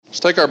Let's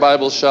take our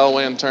Bibles, shall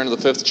we, and turn to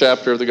the 5th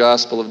chapter of the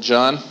Gospel of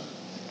John.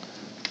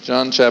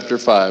 John chapter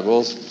 5.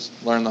 We'll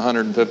learn the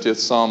 150th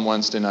Psalm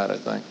Wednesday night, I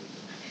think.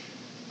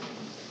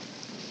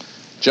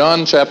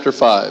 John chapter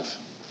 5.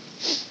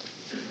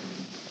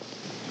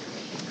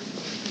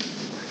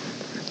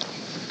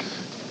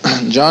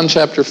 John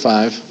chapter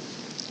 5,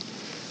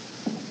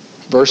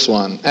 verse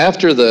 1.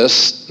 After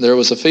this, there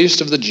was a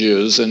feast of the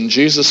Jews, and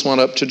Jesus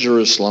went up to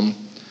Jerusalem.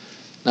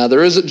 Now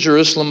there is at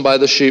Jerusalem by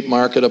the sheep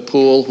market a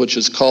pool which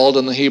is called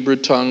in the Hebrew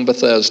tongue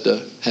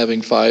Bethesda,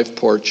 having 5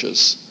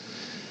 porches.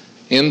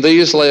 In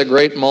these lay a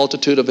great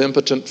multitude of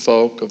impotent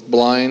folk, of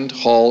blind,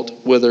 halt,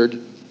 withered,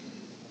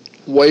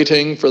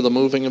 waiting for the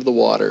moving of the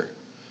water.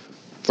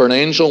 For an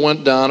angel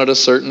went down at a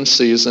certain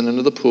season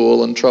into the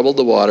pool and troubled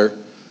the water.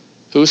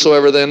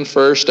 Whosoever then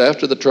first,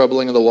 after the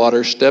troubling of the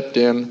water, stepped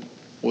in,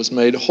 was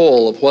made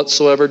whole of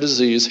whatsoever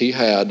disease he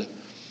had.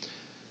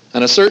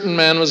 And a certain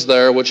man was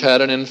there which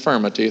had an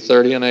infirmity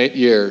 38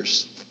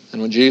 years.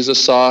 And when Jesus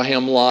saw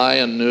him lie,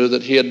 and knew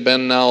that he had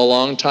been now a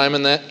long time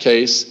in that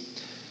case,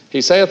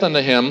 he saith unto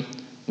him,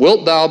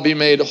 Wilt thou be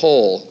made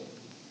whole?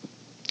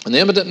 And the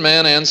impotent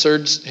man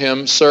answered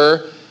him,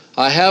 Sir,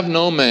 I have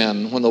no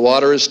man, when the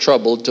water is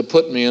troubled, to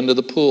put me into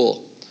the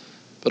pool.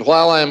 But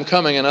while I am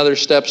coming, another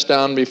steps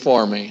down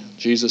before me.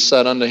 Jesus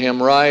said unto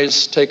him,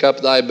 Rise, take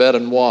up thy bed,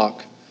 and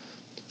walk.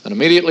 And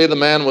immediately the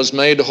man was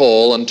made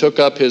whole, and took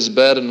up his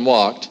bed and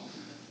walked.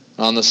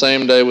 On the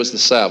same day was the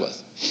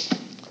Sabbath.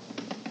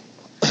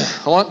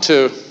 I want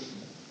to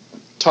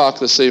talk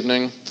this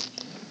evening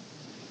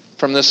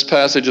from this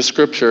passage of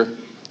Scripture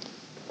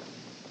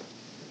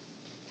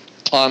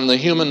on the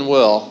human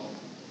will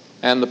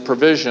and the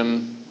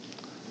provision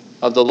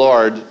of the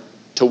Lord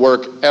to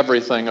work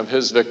everything of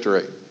His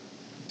victory.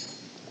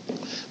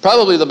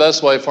 Probably the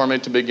best way for me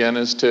to begin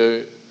is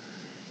to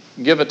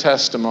give a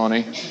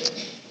testimony.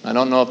 I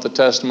don't know if the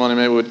testimony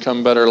maybe would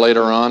come better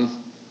later on,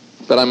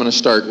 but I'm going to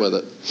start with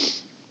it.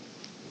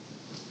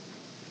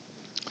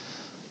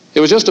 It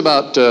was just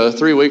about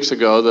 3 weeks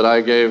ago that I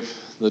gave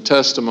the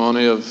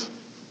testimony of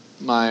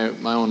my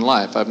own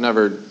life. I've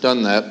never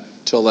done that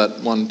till that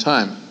one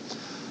time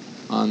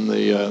on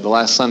the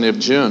last Sunday of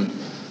June.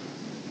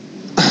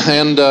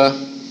 And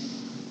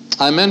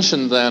I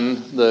mentioned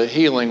then the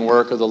healing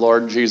work of the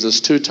Lord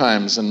Jesus 2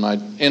 times in my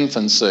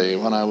infancy,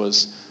 when I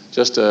was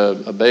just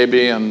a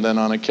baby, and then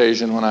on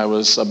occasion when I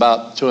was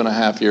about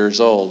 2.5 years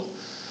old.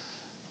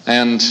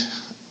 And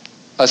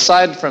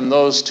aside from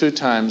those 2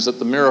 times that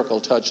the miracle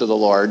touch of the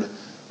Lord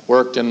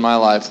worked in my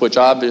life, which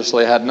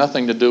obviously had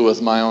nothing to do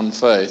with my own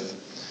faith,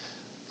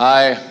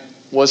 I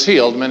was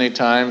healed many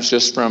times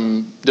just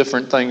from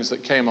different things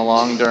that came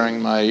along during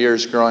my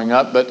years growing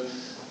up. But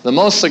the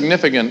most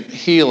significant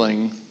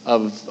healing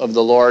of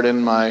the Lord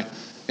in my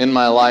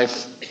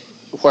life,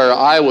 where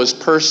I was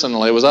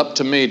personally, it was up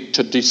to me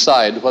to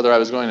decide whether I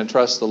was going to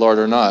trust the Lord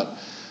or not,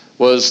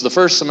 was the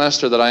first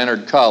semester that I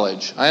entered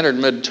college. I entered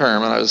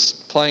midterm, and I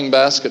was playing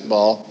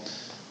basketball.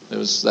 It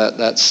was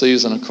that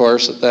season, of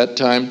course, at that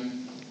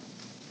time.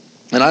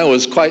 And I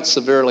was quite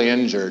severely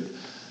injured.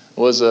 It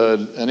was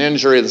an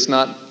injury that's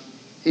not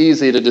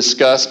easy to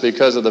discuss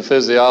because of the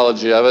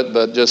physiology of it,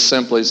 but just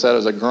simply said it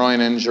was a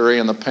groin injury,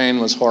 and the pain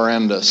was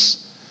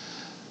horrendous.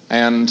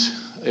 And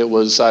I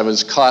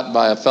was caught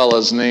by a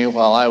fellow's knee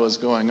while I was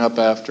going up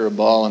after a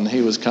ball, and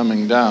he was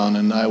coming down,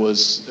 and I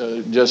was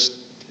just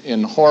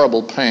in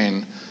horrible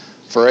pain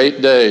for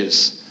 8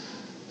 days.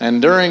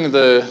 And during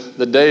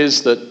the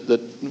days that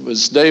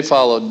was day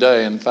followed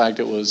day, in fact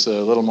it was a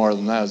little more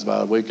than that, it was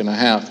about a week and a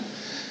half,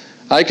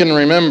 I can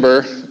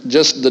remember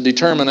just the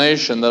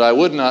determination that I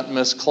would not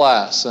miss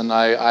class, and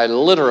I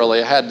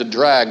literally had to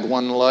drag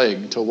one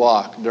leg to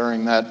walk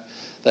during that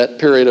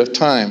period of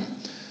time.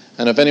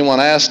 And if anyone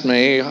asked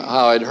me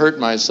how I'd hurt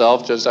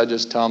myself, I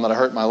just tell them that I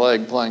hurt my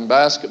leg playing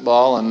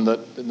basketball, and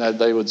that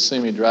they would see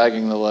me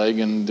dragging the leg,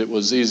 and it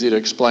was easy to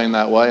explain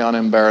that way,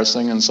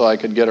 unembarrassing, and so I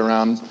could get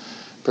around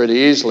pretty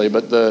easily.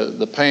 But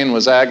the pain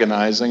was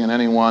agonizing, and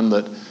anyone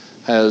that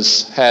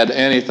has had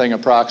anything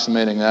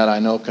approximating that, I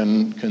know,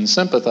 can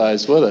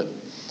sympathize with it.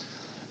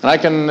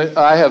 And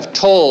I have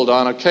told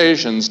on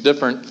occasions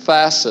different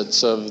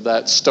facets of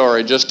that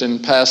story just in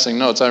passing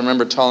notes. I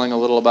remember telling a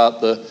little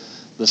about the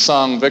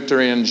song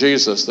Victory in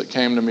Jesus that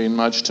came to mean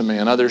much to me.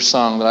 Another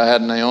song that I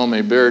had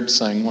Naomi Beard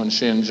sing when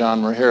she and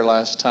John were here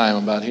last time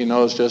about He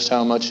knows just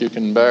how much you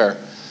can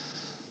bear.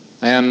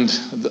 And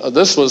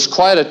this was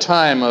quite a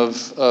time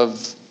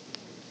of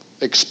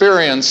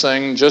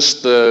experiencing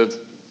just the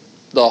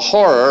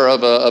horror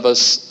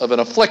of an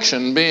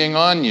affliction being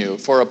on you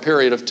for a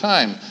period of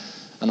time.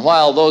 And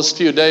while those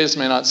few days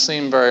may not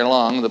seem very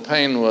long, the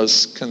pain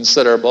was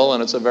considerable,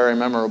 and it's a very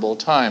memorable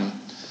time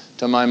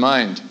to my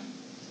mind.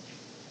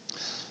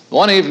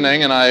 One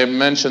evening, and I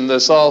mentioned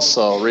this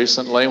also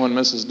recently when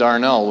Mrs.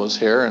 Darnell was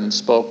here and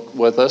spoke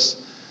with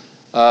us,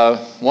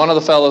 one of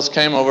the fellows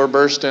came over,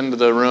 burst into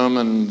the room,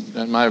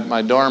 and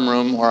my dorm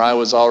room where I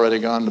was already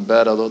gone to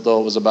bed, although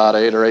it was about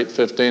 8 or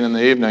 8:15 in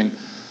the evening.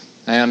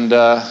 And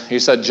he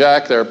said,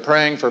 Jack, they're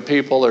praying for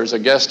people. There's a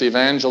guest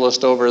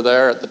evangelist over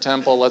there at the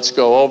temple. Let's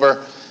go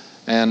over.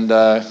 And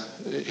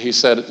he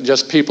said,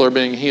 just people are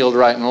being healed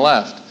right and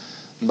left.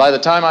 And by the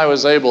time I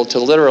was able to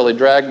literally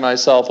drag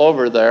myself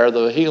over there,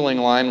 the healing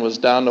line was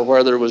down to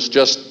where there was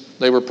just,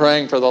 they were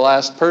praying for the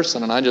last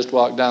person, and I just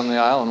walked down the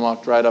aisle and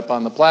walked right up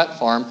on the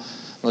platform,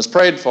 was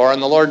prayed for,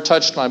 and the Lord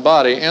touched my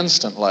body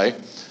instantly.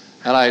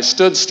 And I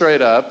stood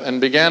straight up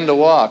and began to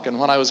walk. And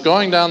when I was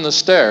going down the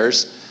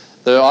stairs,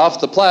 off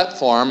the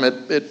platform,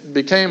 it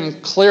became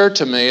clear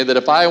to me that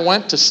if I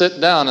went to sit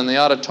down in the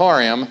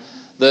auditorium,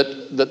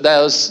 that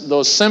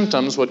those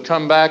symptoms would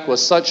come back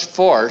with such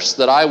force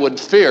that I would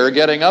fear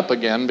getting up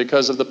again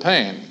because of the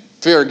pain,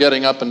 fear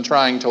getting up and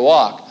trying to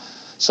walk.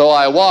 So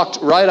I walked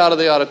right out of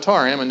the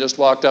auditorium and just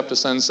walked up to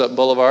Sunset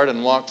Boulevard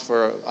and walked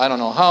for I don't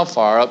know how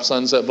far up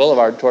Sunset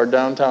Boulevard toward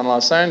downtown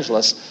Los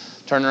Angeles.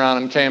 Turned around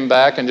and came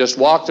back and just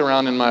walked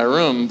around in my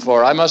room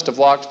I must have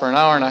walked for an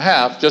hour and a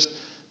half, just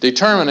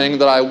determining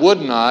that I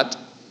would not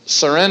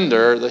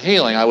surrender the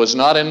healing. I was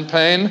not in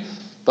pain,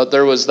 but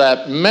there was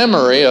that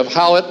memory of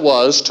how it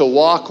was to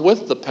walk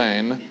with the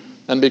pain,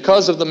 and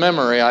because of the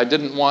memory, I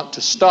didn't want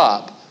to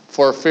stop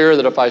for fear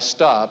that if I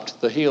stopped,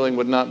 the healing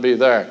would not be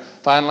there.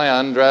 Finally, I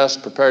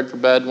undressed, prepared for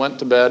bed, went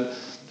to bed.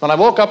 When I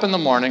woke up in the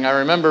morning, I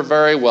remember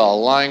very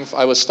well,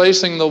 I was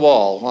facing the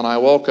wall when I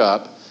woke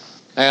up,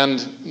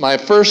 and my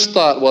first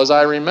thought was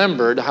I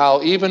remembered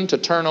how even to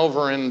turn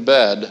over in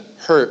bed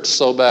hurt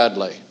so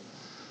badly.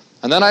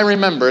 And then I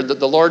remembered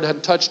that the Lord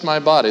had touched my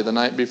body the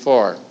night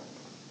before.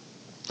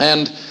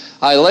 And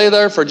I lay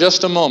there for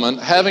just a moment,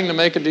 having to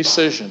make a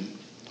decision.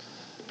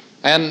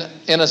 And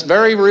in a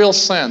very real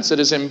sense, it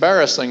is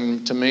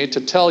embarrassing to me to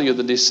tell you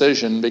the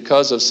decision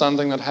because of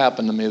something that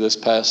happened to me this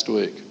past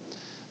week.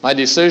 My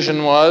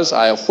decision was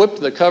I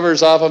whipped the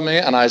covers off of me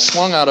and I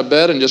swung out of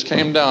bed and just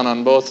came down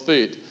on both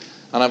feet.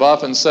 And I've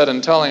often said in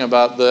telling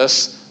about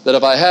this that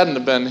if I hadn't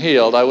have been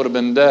healed, I would have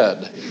been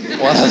dead.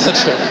 One of the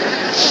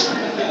two.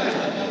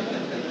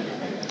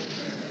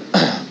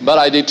 But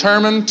I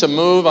determined to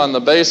move on the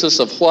basis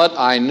of what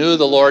I knew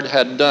the Lord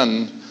had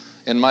done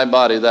in my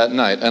body that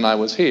night, and I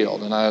was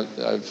healed. And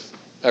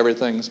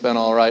everything's been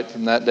all right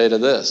from that day to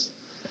this.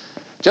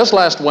 Just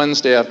last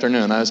Wednesday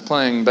afternoon, I was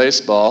playing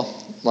baseball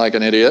like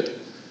an idiot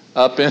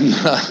up in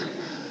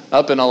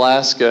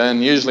Alaska,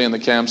 and usually in the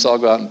camps I'll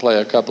go out and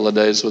play a couple of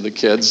days with the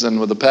kids, and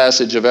with the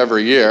passage of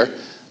every year,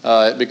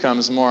 it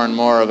becomes more and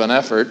more of an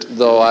effort,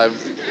 though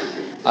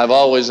I've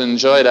always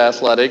enjoyed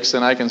athletics,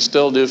 and I can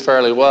still do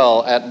fairly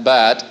well at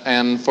bat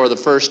and for the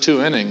first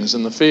 2 innings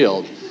in the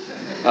field.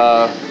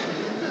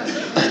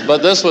 But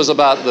this was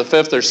about the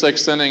 5th or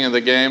 6th inning of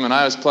the game, and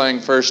I was playing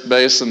first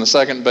base, and the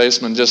second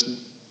baseman just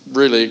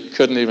really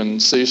couldn't even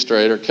see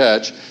straight or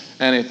catch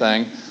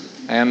anything.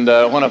 And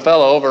when a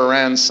fellow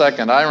overran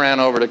second, I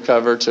ran over to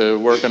cover to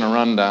work in a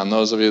rundown.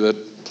 Those of you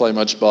that play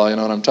much ball, you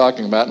know what I'm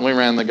talking about. And we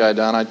ran the guy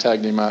down. I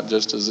tagged him out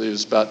just as he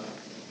was about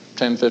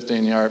 10,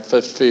 15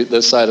 feet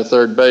this side of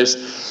third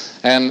base.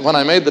 And when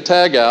I made the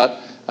tag out,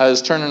 I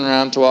was turning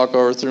around to walk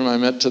over through my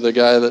mitt to the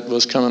guy that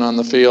was coming on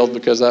the field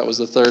because that was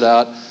the third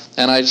out.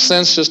 And I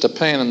sensed just a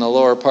pain in the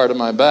lower part of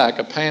my back,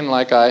 a pain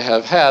like I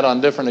have had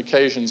on different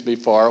occasions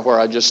before where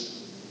I just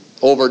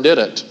overdid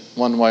it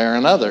one way or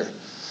another.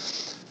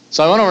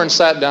 So I went over and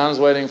sat down, was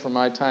waiting for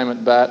my time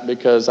at bat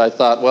because I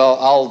thought,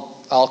 well,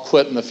 I'll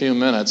quit in a few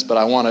minutes, but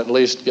I want to at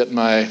least get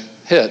my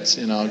hits,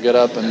 get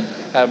up and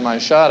have my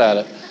shot at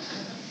it.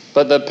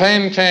 But the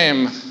pain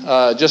came,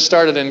 just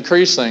started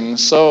increasing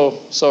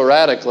so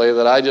radically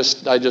that I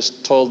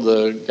just told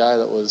the guy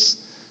that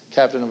was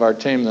captain of our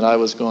team that I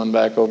was going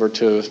back over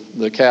to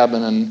the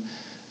cabin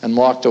and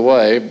walked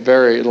away,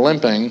 very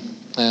limping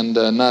and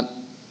not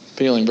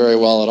feeling very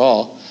well at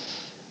all.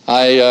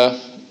 I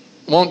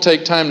won't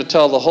take time to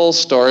tell the whole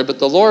story, but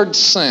the Lord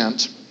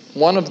sent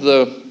one of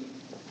the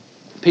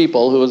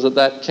people who was at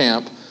that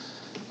camp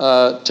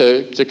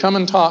to come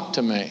and talk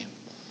to me.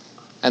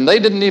 And they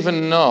didn't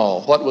even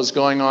know what was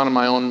going on in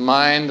my own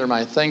mind or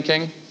my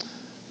thinking.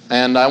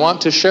 And I want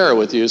to share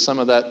with you some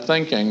of that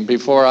thinking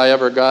before I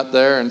ever got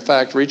there. In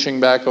fact, reaching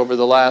back over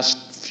the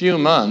last few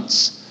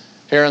months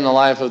here in the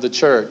life of the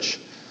church.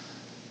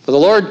 But the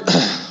Lord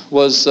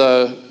was,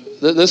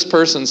 this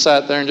person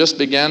sat there and just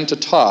began to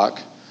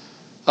talk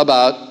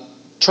about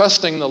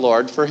trusting the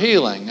Lord for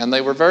healing. And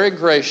they were very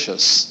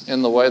gracious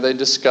in the way they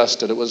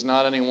discussed it. It was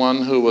not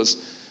anyone who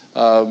was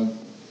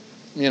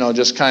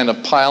just kind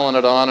of piling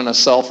it on in a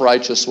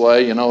self-righteous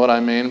way, you know what I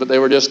mean? But they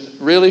were just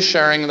really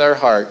sharing their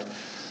heart.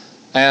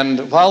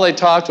 And while they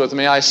talked with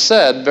me, I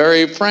said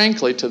very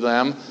frankly to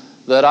them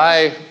that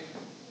I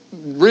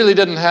really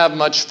didn't have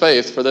much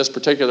faith for this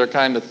particular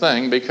kind of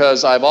thing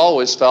because I've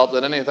always felt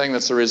that anything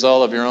that's a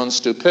result of your own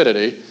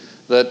stupidity,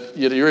 that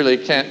you really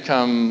can't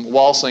come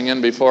waltzing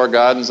in before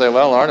God and say,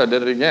 well, Lord, I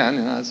did it again.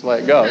 That's the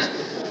way it goes.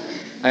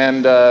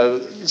 And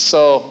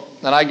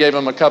and I gave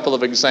him a couple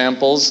of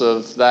examples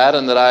of that,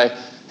 and that I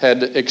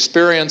had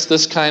experienced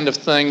this kind of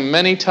thing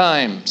many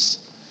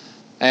times.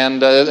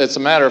 And it's a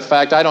matter of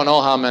fact, I don't know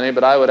how many,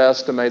 but I would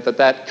estimate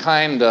that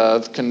kind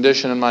of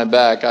condition in my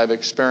back I've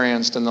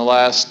experienced in the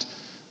last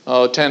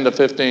 10 to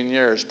 15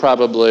 years,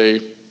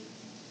 probably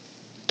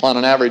on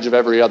an average of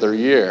every other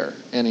year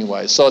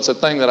anyway. So it's a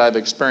thing that I've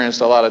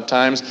experienced a lot of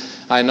times.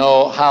 I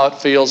know how it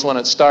feels when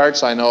it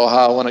starts. I know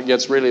how when it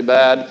gets really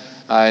bad.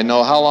 I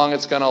know how long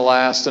it's going to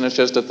last, and it's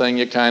just a thing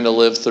you kind of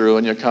live through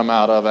and you come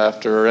out of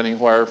after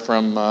anywhere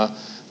from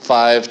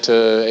 5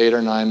 to 8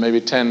 or 9,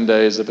 maybe 10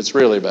 days if it's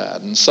really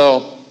bad. And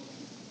so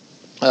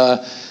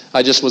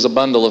I just was a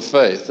bundle of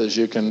faith, as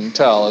you can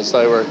tell, as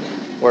they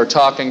were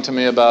talking to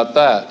me about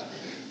that.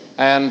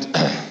 And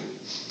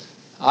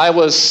I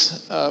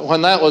was,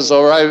 when that was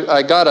over,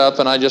 I got up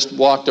and I just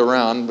walked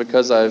around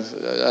because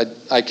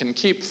I can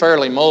keep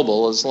fairly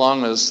mobile as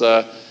long as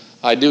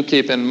I do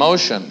keep in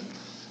motion.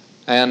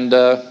 And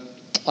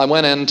I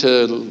went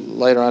into,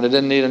 later on, I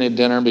didn't eat any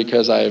dinner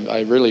because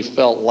I really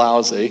felt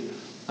lousy.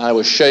 I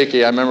was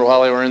shaky. I remember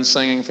while they were in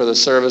singing for the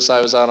service, I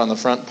was out on the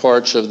front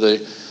porch of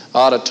the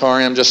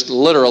auditorium just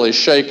literally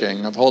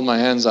shaking. I've held my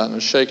hands out and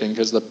was shaking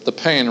because the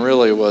pain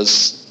really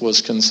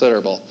was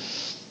considerable.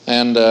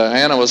 And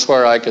Anna was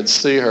where I could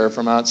see her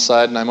from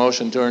outside, and I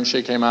motioned to her, and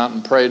she came out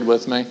and prayed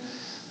with me.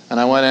 And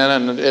I went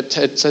in, and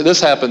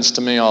this happens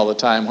to me all the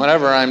time.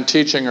 Whenever I'm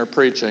teaching or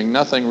preaching,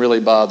 nothing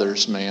really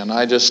bothers me, and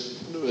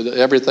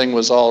everything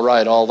was all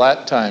right all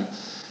that time.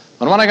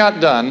 And when I got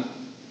done,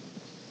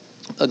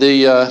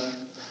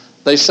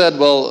 they said,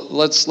 well,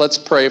 let's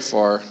pray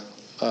for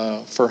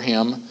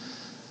him.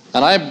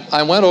 And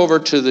I went over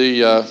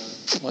to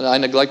I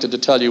neglected to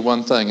tell you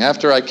one thing.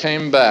 After I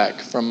came back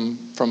from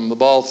the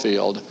ball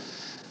field,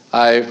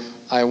 I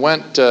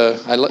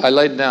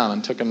laid down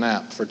and took a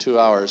nap for 2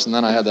 hours, and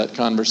then I had that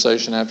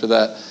conversation after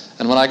that.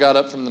 And when I got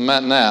up from the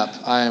nap,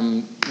 I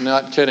am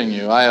not kidding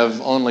you, I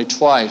have only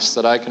twice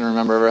that I can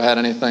remember ever had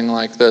anything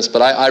like this,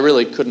 but I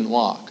really couldn't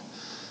walk.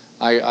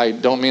 I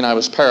don't mean I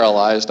was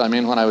paralyzed. I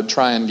mean when I would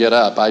try and get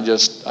up,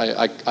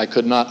 I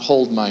could not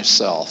hold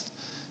myself.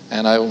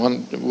 And I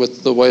went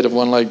with the weight of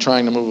one leg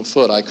trying to move a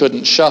foot. I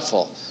couldn't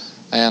shuffle.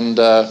 And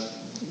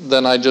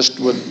then I just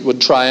would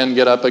try and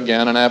get up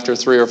again. And after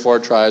 3 or 4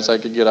 tries, I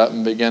could get up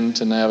and begin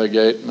to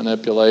navigate,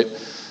 manipulate.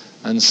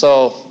 And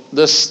so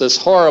this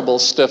horrible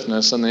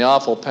stiffness and the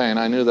awful pain,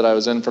 I knew that I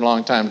was in for a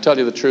long time. To tell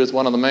you the truth,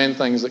 one of the main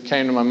things that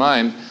came to my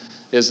mind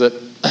is that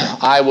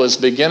I was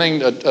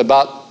beginning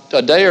about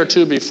a day or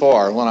two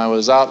before, when I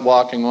was out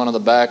walking one of the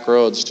back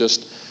roads,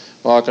 just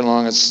walking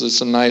along.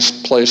 It's a nice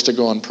place to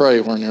go and pray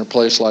when you're a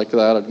place like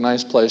that. A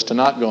nice place to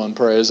not go and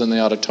pray is in the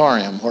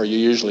auditorium, where you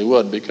usually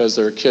would, because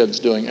there are kids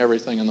doing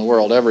everything in the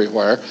world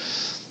everywhere.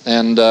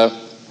 And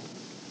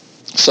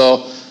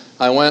so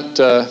I went,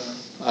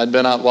 I'd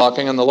been out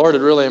walking, and the Lord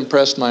had really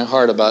impressed my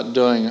heart about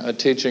doing a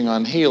teaching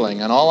on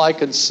healing. And all I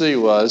could see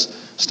was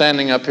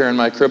standing up here in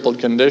my crippled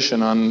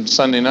condition on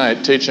Sunday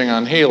night teaching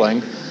on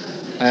healing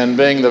and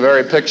being the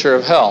very picture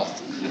of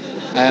health.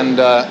 And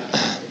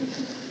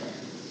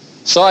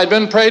so I'd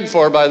been prayed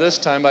for by this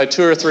time by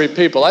 2 or 3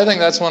 people. I think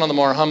that's one of the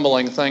more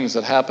humbling things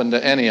that happen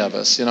to any of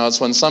us. You know,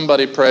 it's when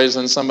somebody prays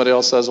and somebody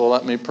else says, well,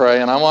 let me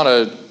pray. And I'm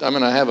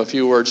going to have a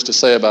few words to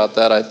say about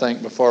that, I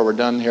think, before we're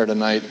done here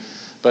tonight.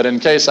 But in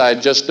case I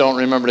just don't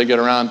remember to get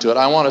around to it,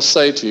 I want to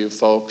say to you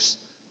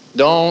folks,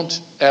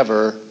 don't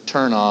ever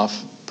turn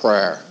off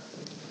prayer.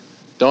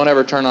 Don't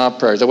ever turn off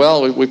prayer.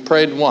 Well, we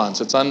prayed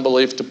once. It's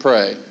unbelief to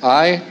pray.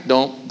 I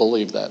don't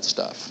believe that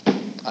stuff.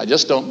 I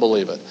just don't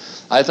believe it.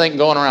 I think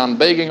going around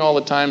begging all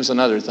the time is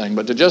another thing,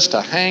 but just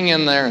to hang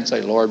in there and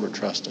say, Lord, we're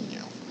trusting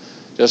you.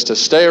 Just to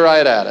stay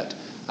right at it.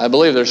 I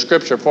believe there's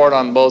scripture for it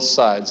on both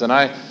sides, and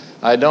I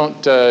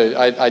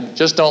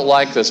just don't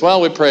like this.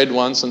 Well, we prayed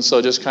once, and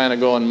so just kind of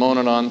go and moan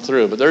it on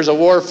through. But there's a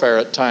warfare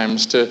at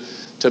times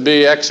to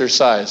be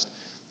exercised.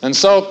 And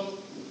so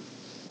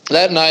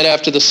that night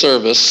after the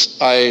service,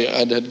 I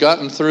had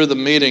gotten through the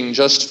meeting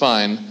just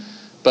fine,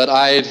 but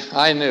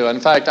I knew. In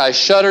fact, I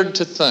shuddered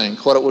to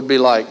think what it would be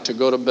like to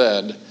go to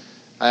bed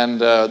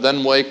and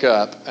then wake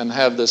up and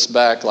have this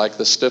back like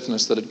the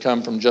stiffness that had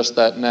come from just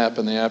that nap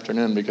in the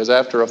afternoon. Because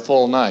after a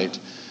full night,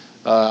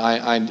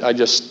 I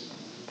just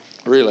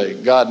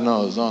really, God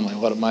knows only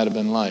what it might have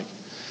been like.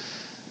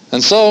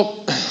 And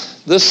so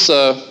this,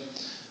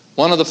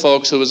 one of the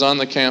folks who was on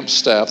the camp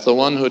staff, the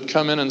one who had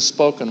come in and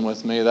spoken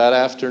with me that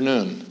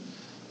afternoon,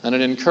 and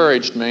had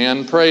encouraged me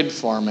and prayed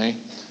for me,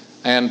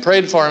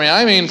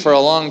 I mean for a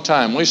long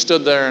time. We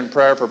stood there in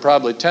prayer for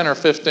probably 10 or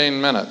 15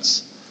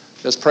 minutes,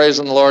 just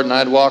praising the Lord, and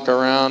I'd walk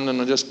around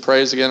and just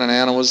praise again, and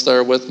Anna was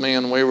there with me,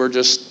 and we were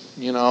just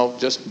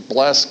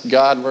bless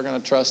God, we're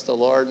going to trust the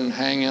Lord and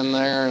hang in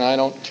there, and I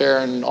don't care,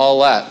 and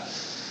all that.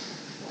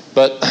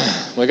 But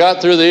we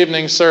got through the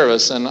evening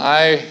service, and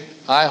I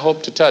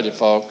hope to tell you,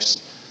 folks,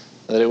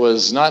 that it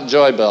was not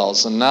joy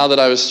bells. And now that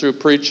I was through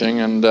preaching,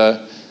 and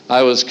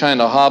I was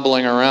kind of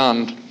hobbling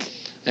around,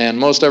 and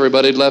most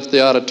everybody had left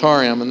the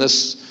auditorium, and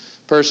this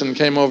person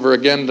came over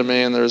again to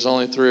me, and there was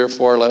only 3 or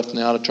 4 left in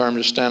the auditorium,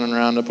 just standing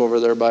around up over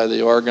there by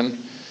the organ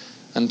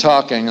and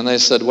talking. And they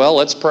said, well,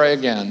 let's pray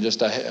again.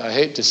 I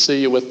hate to see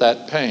you with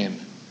that pain.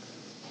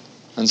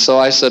 And so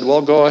I said,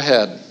 well, go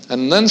ahead.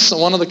 And then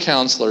one of the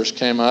counselors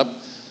came up,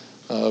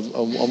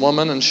 a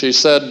woman, and she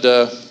said,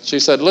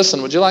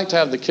 listen, would you like to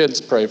have the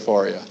kids pray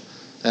for you?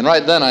 And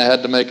right then I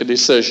had to make a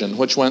decision,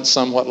 which went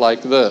somewhat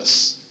like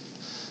this.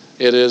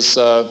 It is,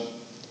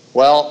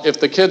 well, if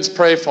the kids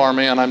pray for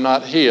me and I'm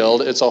not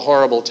healed, it's a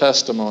horrible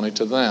testimony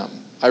to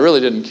them. I really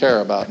didn't care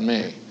about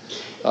me.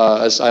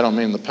 I don't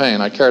mean the pain.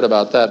 I cared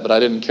about that, but I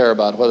didn't care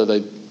about whether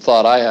they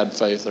thought I had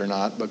faith or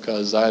not,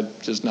 because I'm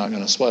just not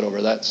going to sweat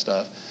over that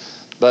stuff.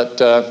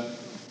 But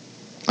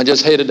I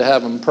just hated to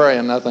have them pray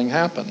and nothing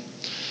happened.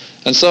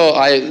 And so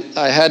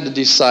I had to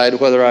decide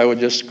whether I would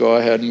just go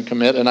ahead and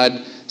commit. And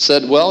I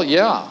said, well,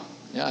 yeah.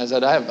 I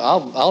said,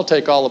 I'll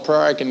take all the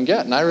prayer I can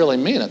get, and I really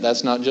mean it.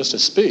 That's not just a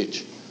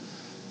speech.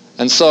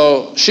 And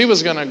so she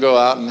was going to go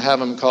out and have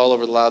them call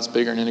over the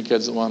loudspeaker, and any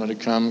kids that wanted to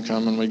come,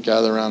 and we'd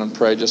gather around and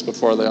pray just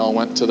before they all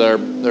went to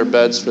their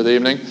beds for the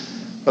evening.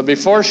 But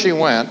before she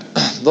went,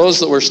 those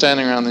that were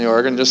standing around the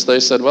organ, they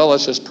said, well,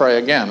 let's just pray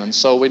again. And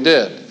so we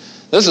did.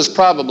 This is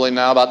probably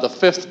now about the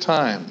 5th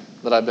time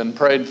that I've been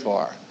prayed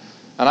for.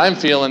 And I'm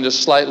feeling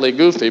just slightly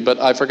goofy, but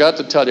I forgot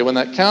to tell you, when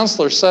that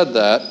counselor said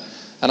that,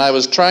 and I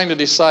was trying to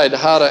decide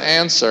how to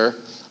answer,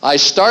 I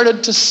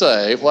started to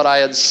say what I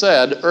had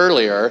said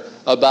earlier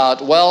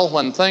about, well,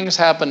 when things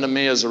happen to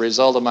me as a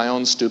result of my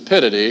own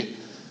stupidity,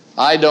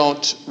 I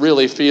don't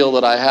really feel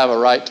that I have a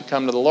right to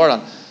come to the Lord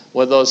on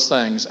with those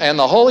things. And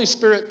the Holy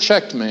Spirit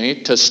checked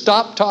me to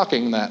stop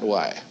talking that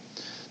way.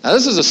 Now,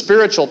 this is a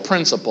spiritual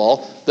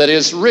principle that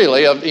is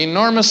really of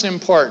enormous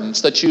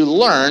importance, that you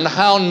learn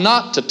how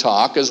not to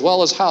talk as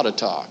well as how to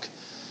talk.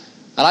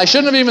 And I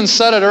shouldn't have even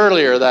said it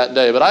earlier that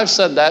day, but I've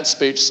said that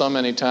speech so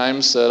many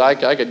times that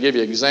I could give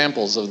you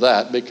examples of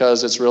that,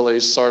 because it's really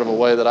sort of a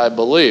way that I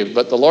believe.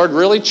 But the Lord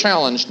really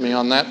challenged me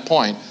on that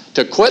point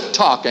to quit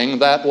talking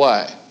that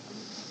way.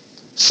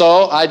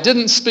 So I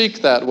didn't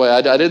speak that way.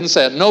 I didn't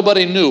say it.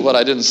 Nobody knew what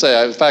I didn't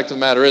say. The fact of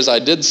the matter is, I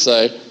did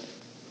say,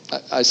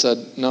 I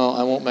said, no,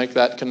 I won't make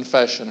that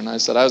confession. And I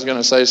said, I was going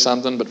to say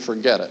something, but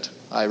forget it.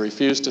 I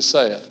refused to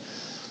say it.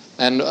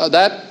 And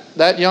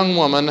that young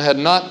woman had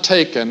not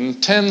taken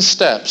 10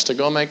 steps to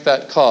go make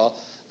that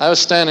call. I was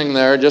standing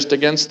there just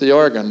against the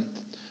organ,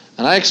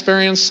 and I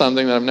experienced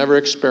something that I've never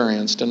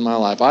experienced in my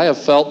life. I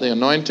have felt the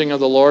anointing of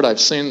the Lord. I've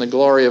seen the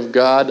glory of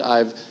God.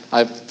 I've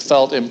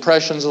felt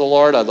impressions of the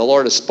Lord. The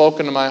Lord has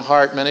spoken to my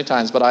heart many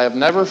times, but I have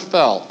never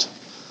felt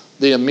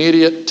the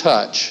immediate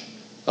touch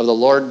of the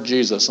Lord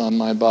Jesus on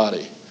my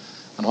body.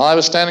 And while I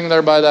was standing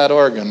there by that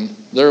organ,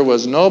 there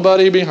was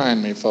nobody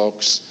behind me,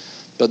 folks,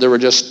 but there were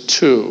just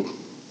 2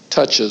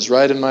 touches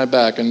right in my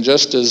back. And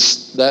just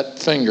as that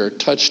finger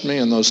touched me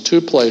in those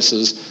 2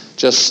 places,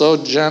 just so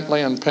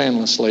gently and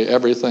painlessly,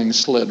 everything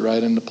slid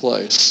right into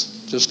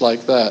place, just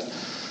like that.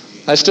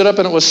 I stood up,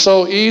 and it was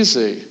so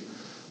easy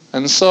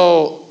and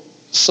so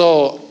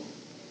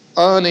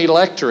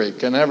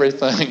unelectric and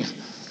everything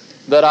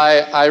that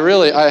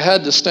I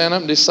had to stand up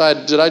and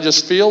decide, did I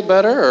just feel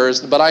better?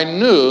 But I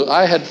knew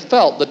I had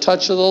felt the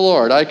touch of the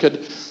Lord. I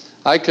could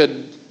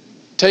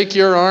take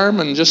your arm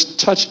and just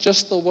touch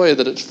just the way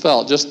that it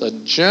felt, just a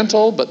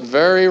gentle but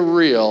very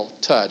real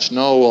touch.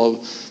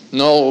 No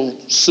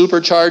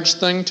supercharged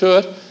thing to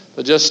it,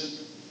 but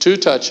just 2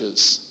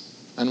 touches.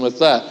 And with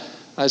that,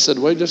 I said,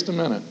 wait just a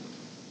minute.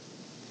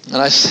 And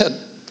I said,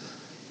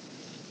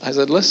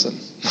 listen.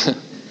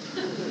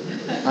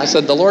 I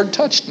said, the Lord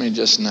touched me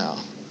just now.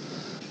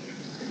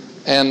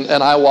 And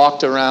I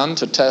walked around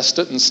to test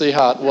it and see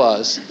how it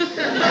was.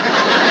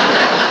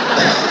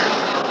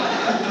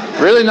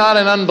 Really not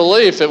in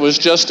unbelief, it was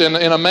just in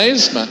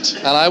amazement.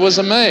 And I was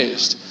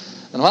amazed.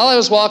 And while I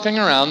was walking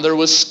around, there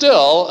was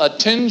still a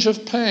tinge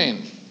of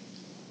pain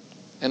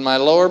in my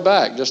lower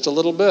back, just a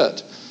little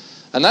bit.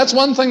 And that's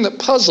one thing that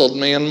puzzled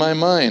me in my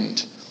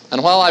mind.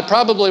 And while I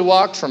probably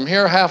walked from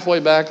here halfway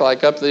back,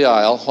 like up the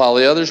aisle, while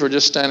the others were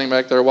just standing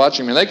back there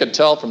watching me, they could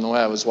tell from the way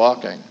I was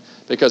walking,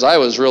 because I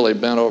was really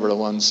bent over to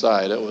one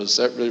side. It was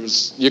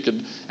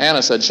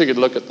Anna said she could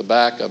look at the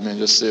back of me and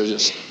just see it was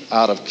just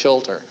out of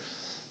kilter.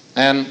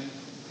 And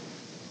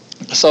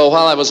so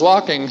while I was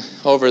walking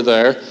over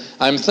there,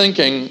 I'm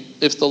thinking,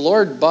 if the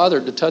Lord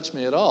bothered to touch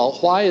me at all,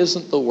 why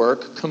isn't the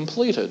work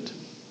completed?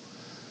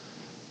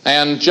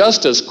 And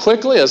just as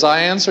quickly as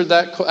I asked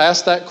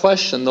that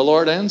question, the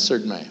Lord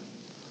answered me.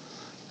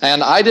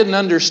 And I didn't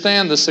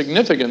understand the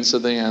significance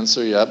of the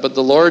answer yet, but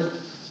the Lord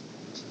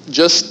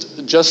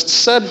just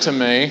said to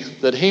me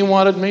that He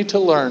wanted me to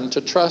learn to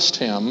trust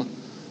Him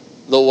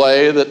the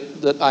way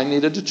that I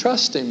needed to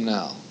trust Him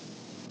now.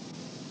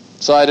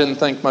 So I didn't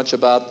think much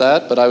about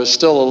that, but I was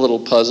still a little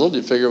puzzled.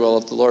 You figure, well,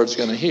 if the Lord's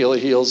going to heal, He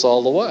heals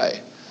all the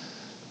way.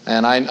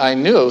 And I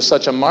knew it was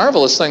such a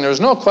marvelous thing. There was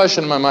no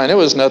question in my mind. It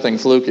was nothing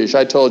flukish.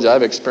 I told you,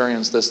 I've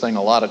experienced this thing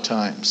a lot of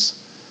times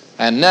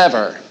and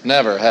never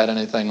had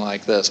anything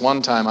like this.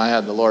 One time I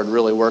had the Lord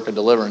really work a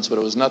deliverance, but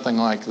it was nothing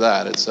like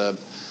that.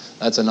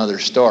 That's another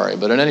story.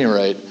 But at any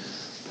rate,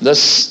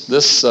 this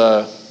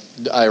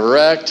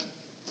direct,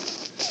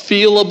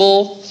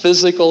 feelable,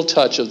 physical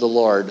touch of the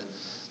Lord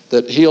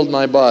that healed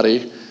my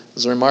body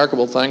was a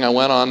remarkable thing. I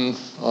went on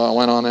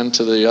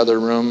into the other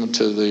room,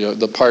 to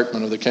the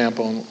apartment of the camp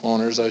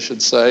owners, I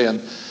should say,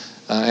 and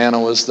Anna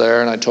was there,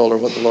 and I told her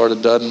what the Lord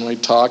had done, and we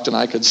talked, and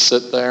I could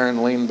sit there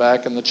and lean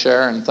back in the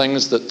chair, and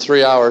things that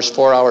 3 hours,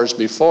 4 hours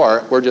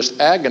before were just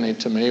agony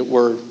to me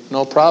were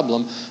no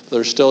problem.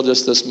 There's still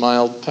just this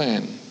mild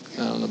pain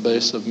on the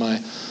base of my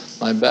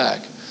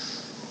back.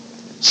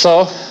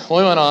 So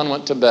we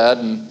went to bed,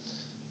 and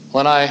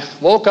when I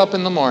woke up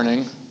in the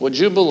morning, would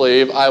you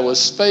believe I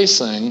was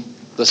facing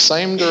the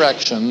same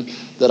direction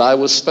that I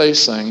was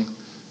facing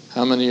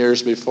how many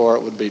years before?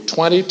 It would be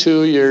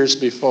 22 years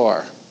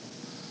before.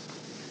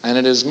 And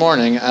it is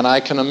morning, and I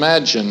can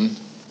imagine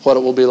what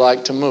it will be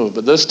like to move.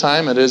 But this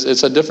time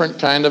it's a different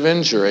kind of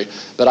injury.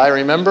 But I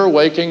remember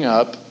waking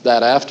up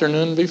that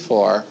afternoon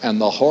before and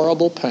the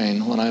horrible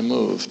pain when I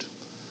moved.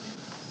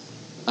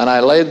 And I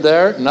laid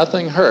there,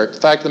 nothing hurt.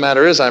 The fact of the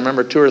matter is, I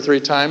remember 2 or 3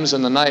 times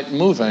in the night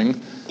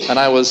moving, and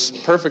I was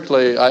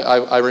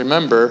I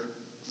remember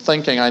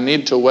thinking I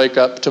need to wake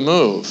up to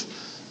move.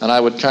 And I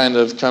would kind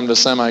of come to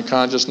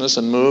semi-consciousness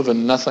and move,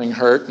 and nothing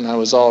hurt, and I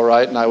was all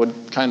right, and I would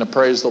kind of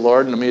praise the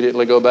Lord and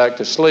immediately go back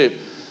to sleep.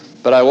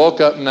 But I woke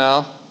up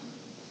now,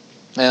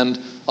 and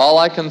all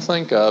I can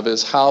think of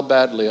is how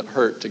badly it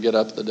hurt to get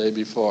up the day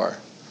before.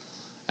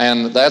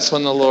 And that's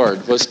when the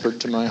Lord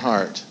whispered to my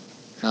heart,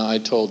 "Now I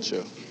told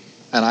you."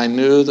 And I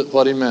knew that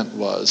what he meant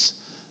was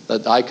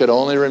that I could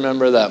only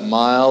remember that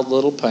mild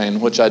little pain,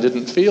 which I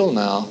didn't feel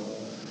now,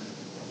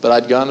 but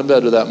I'd gone to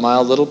bed with that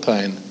mild little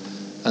pain.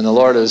 And the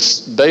Lord is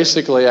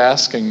basically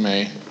asking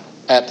me,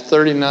 at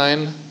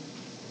 39,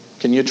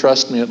 can you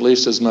trust me at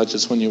least as much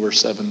as when you were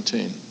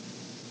 17?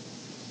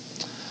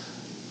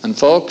 And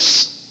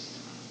folks,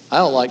 I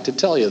don't like to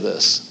tell you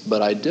this,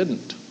 but I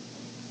didn't.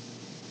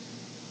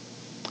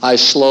 I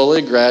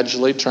slowly,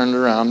 gradually turned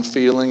around,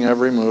 feeling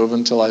every move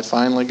until I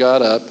finally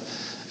got up.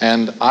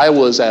 And I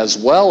was as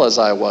well as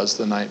I was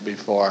the night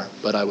before,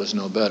 but I was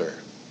no better.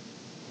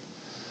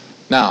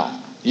 Now,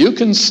 you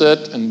can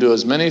sit and do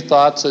as many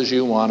thoughts as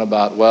you want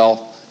about,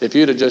 well, if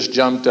you'd have just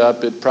jumped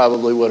up, it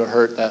probably would have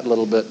hurt that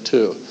little bit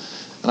too.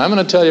 And I'm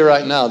going to tell you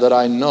right now that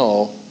I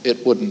know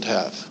it wouldn't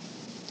have.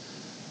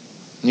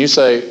 And you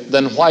say,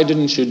 then why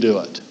didn't you do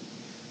it?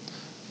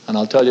 And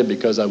I'll tell you,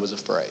 because I was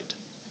afraid.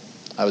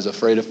 I was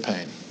afraid of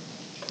pain.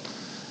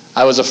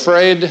 I was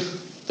afraid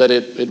that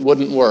it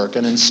wouldn't work.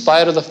 And in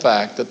spite of the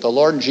fact that the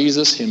Lord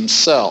Jesus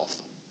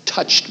himself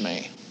touched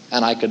me,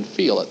 and I could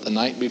feel it the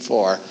night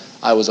before,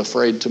 I was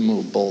afraid to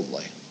move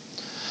boldly.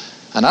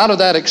 And out of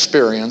that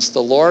experience,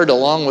 the Lord,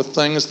 along with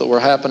things that were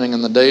happening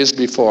in the days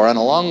before, and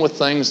along with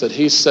things that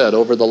he said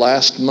over the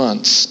last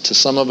months to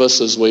some of us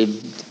as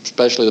we've,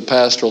 especially the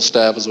pastoral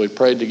staff, as we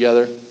prayed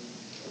together,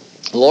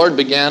 the Lord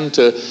began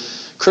to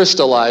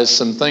crystallize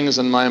some things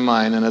in my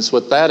mind, and it's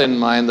with that in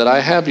mind that I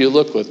have you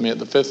look with me at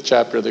the 5th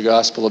chapter of the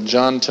Gospel of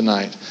John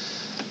tonight.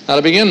 Now,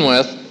 to begin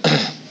with,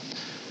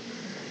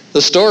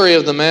 the story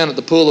of the man at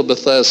the Pool of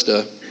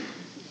Bethesda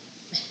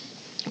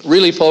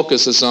really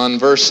focuses on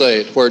verse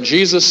 8, where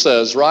Jesus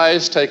says,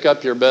 "Rise, take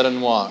up your bed and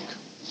walk."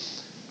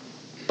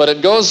 But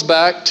it goes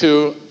back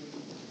to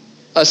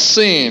a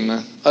scene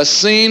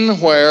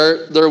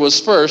where there was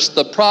first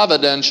the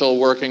providential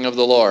working of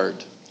the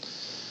Lord.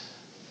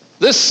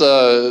 This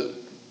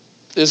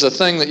is a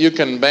thing that you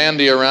can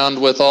bandy around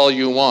with all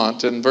you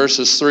want in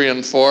verses 3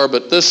 and 4,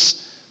 but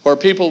this, where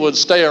people would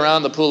stay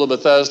around the Pool of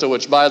Bethesda,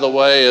 which, by the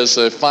way, is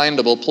a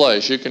findable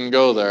place. You can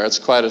go there. It's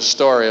quite a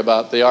story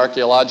about the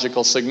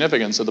archaeological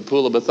significance of the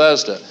Pool of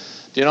Bethesda.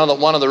 Do you know that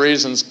one of the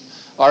reasons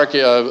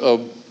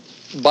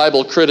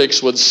Bible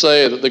critics would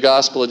say that the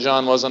Gospel of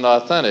John wasn't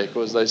authentic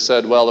was they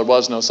said, well, there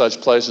was no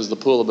such place as the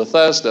Pool of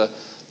Bethesda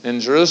in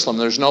Jerusalem.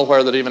 There's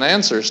nowhere that even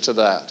answers to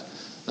that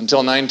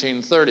until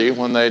 1930,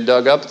 when they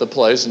dug up the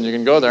place, and you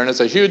can go there, and it's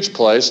a huge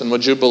place, and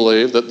would you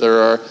believe that there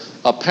are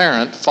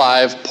apparent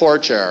 5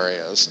 porch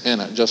areas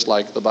in it, just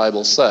like the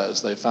Bible says.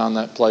 They found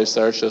that place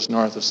there. It's just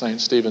north of St.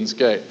 Stephen's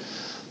Gate.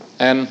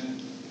 And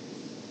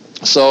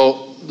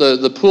so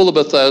the Pool of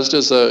Bethesda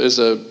is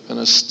an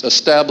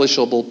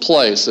establishable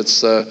place.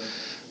 It's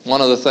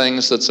one of the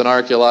things that's an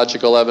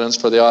archaeological evidence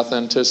for the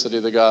authenticity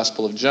of the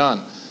Gospel of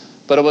John.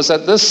 But it was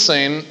at this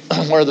scene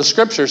where the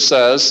Scripture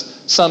says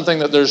something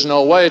that there's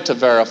no way to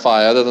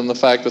verify other than the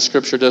fact the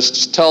Scripture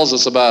just tells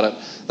us about it.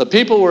 The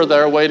people were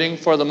there waiting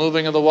for the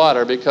moving of the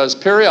water because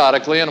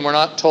periodically, and we're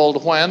not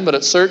told when, but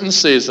at certain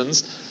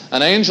seasons,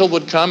 an angel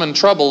would come and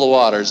trouble the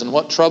waters. And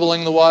what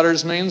troubling the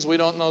waters means, we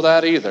don't know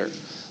that either.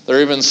 There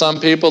are even some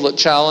people that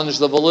challenge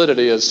the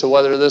validity as to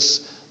whether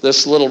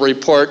this little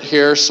report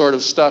here sort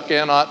of stuck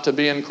in ought to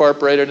be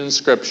incorporated in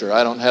Scripture.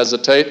 I don't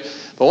hesitate.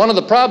 But one of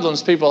the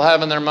problems people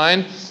have in their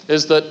mind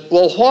is that,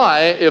 well,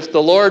 why, if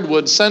the Lord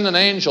would send an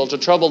angel to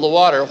trouble the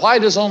water, why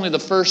does only the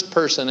first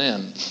person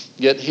in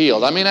get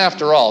healed? I mean,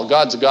 after all,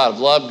 God's a God of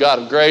love, God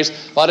of grace.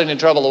 Why didn't he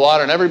trouble the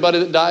water? And everybody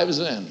that dives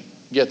in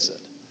gets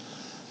it.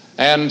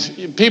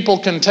 And people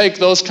can take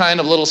those kind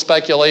of little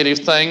speculative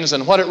things,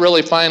 and what it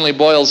really finally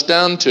boils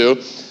down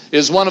to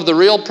is one of the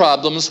real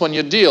problems when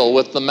you deal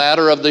with the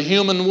matter of the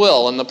human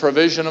will and the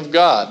provision of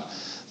God.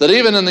 That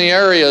even in the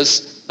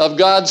areas of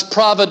God's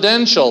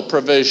providential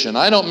provision,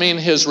 I don't mean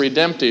his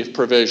redemptive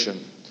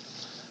provision.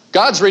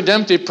 God's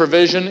redemptive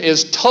provision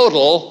is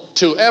total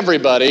to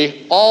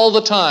everybody all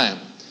the time.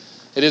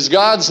 It is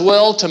God's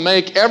will to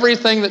make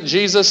everything that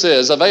Jesus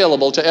is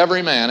available to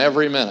every man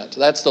every minute.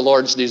 That's the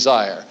Lord's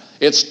desire.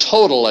 It's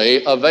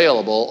totally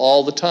available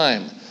all the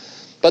time.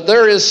 But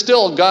there is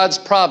still God's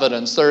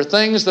providence. There are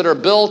things that are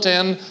built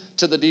in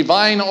to the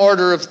divine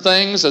order of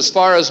things as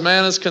far as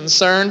man is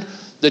concerned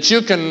that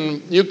you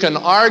can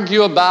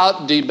argue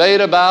about,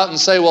 debate about, and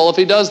say, well, if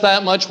he does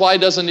that much, why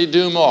doesn't he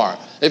do more?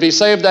 If he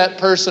saved that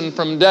person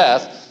from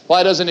death,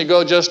 why doesn't he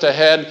go just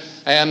ahead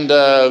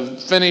and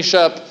finish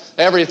up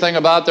everything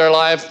about their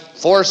life,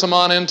 force them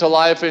on into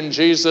life in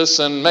Jesus,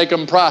 and make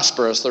them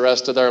prosperous the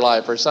rest of their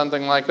life, or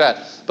something like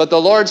that? But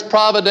the Lord's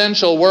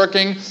providential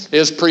working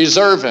is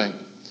preserving.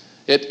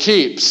 It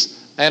keeps.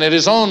 And it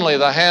is only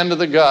the hand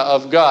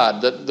of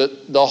God that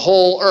the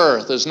whole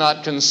earth is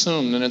not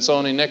consumed in its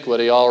own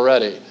iniquity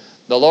already.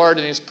 The Lord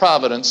in His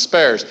providence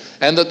spares.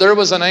 And that there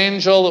was an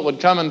angel that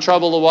would come and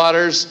trouble the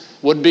waters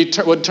would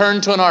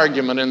turn to an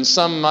argument in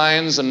some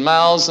minds and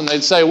mouths, and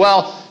they'd say,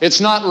 well,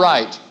 it's not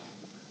right.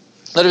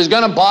 That if He's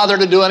going to bother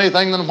to do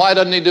anything, then why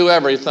doesn't He do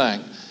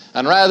everything?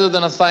 And rather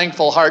than a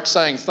thankful heart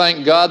saying,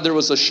 thank God, there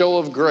was a show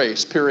of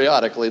grace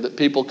periodically that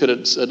people could,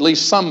 at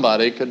least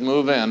somebody could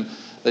move in.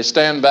 They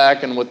stand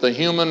back and with the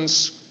human,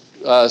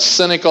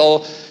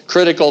 cynical,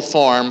 critical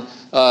form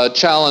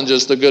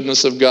challenges the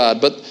goodness of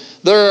God. But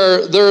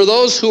there are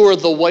those who are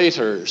the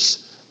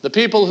waiters, the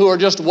people who are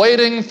just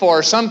waiting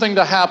for something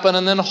to happen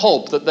and then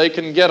hope that they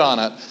can get on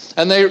it.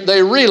 And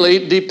they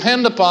really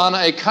depend upon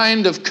a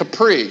kind of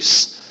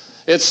caprice.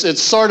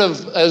 It's sort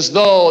of as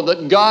though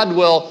that God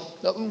will,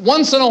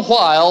 once in a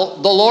while,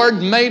 the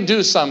Lord may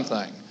do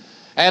something.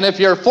 And if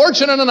you're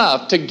fortunate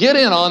enough to get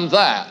in on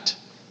that,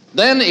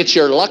 then it's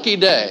your lucky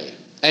day,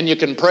 and you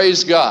can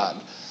praise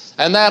God.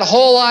 And that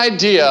whole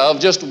idea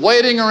of just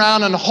waiting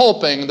around and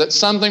hoping that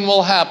something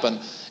will happen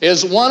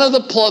is one of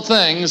the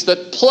things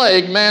that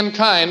plague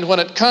mankind when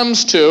it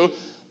comes to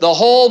the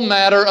whole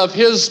matter of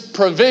His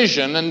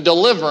provision and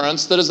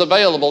deliverance that is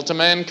available to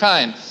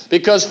mankind.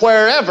 Because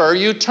wherever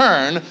you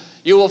turn,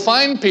 you will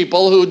find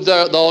people who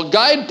the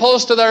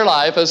guidepost of their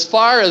life as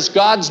far as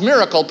God's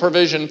miracle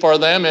provision for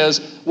them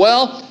is,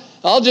 well,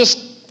 I'll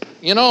just,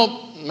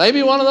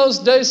 maybe one of those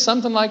days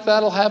something like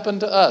that will happen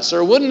to us.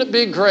 Or wouldn't it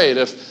be great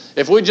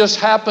if we just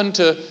happened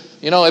to,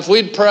 if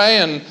we'd pray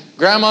and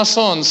Grandma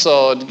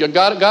so-and-so,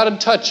 God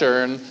would touch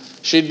her and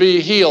she'd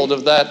be healed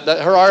of that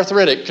her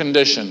arthritic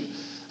condition.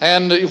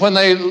 And when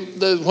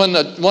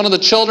one of the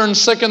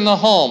children's sick in the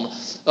home,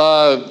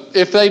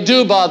 if they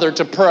do bother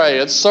to pray,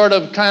 it's sort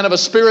of kind of a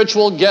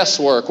spiritual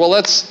guesswork. Well,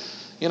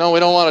 we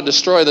don't want to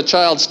destroy the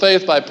child's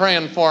faith by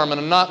praying for him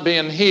and not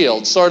being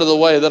healed. Sort of the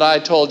way that I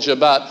told you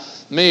about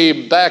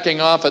me backing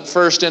off at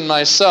first in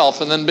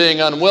myself and then being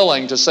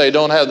unwilling to say,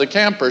 don't have the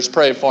campers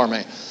pray for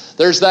me.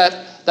 There's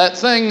that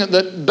thing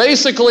that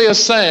basically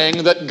is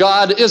saying that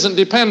God isn't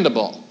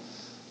dependable.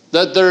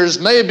 That there's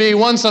maybe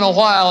once in a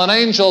while an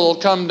angel will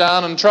come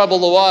down and trouble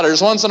the waters.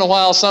 Once in a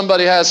while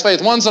somebody has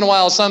faith. Once in a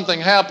while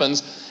something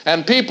happens.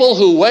 And people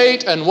who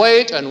wait and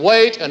wait and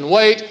wait and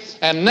wait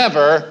and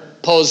never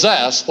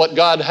possess what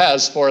God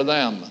has for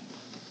them.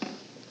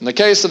 In the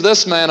case of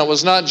this man, it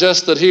was not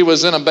just that he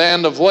was in a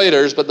band of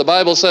waiters, but the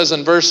Bible says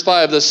in verse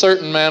 5, this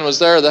certain man was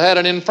there that had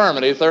an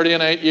infirmity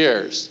 38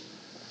 years.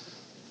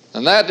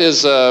 And that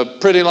is a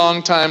pretty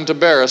long time to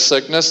bear a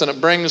sickness, and it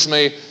brings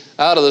me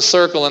out of the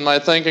circle in my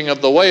thinking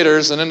of the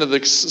waiters and into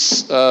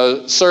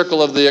the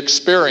circle of the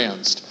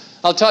experienced.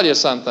 I'll tell you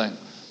something.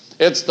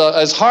 It's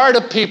as hard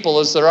a people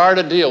as there are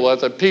to deal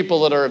with are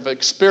people that have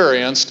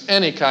experienced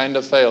any kind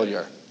of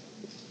failure,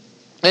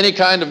 any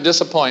kind of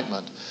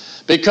disappointment.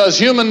 Because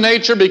human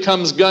nature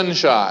becomes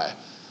gun-shy.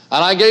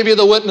 And I gave you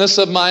the witness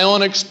of my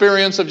own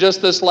experience of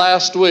just this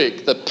last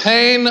week. The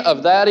pain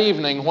of that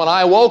evening when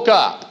I woke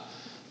up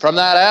from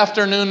that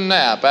afternoon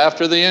nap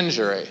after the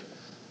injury,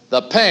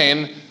 the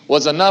pain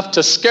was enough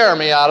to scare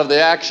me out of the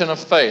action of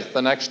faith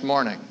the next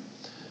morning.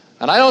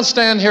 And I don't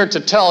stand here to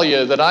tell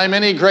you that I'm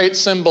any great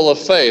symbol of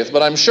faith,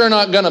 but I'm sure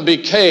not going to be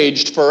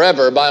caged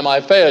forever by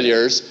my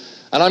failures.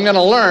 And I'm going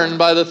to learn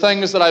by the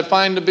things that I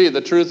find to be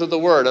the truth of the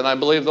Word, and I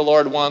believe the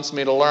Lord wants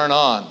me to learn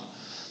on.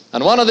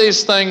 And one of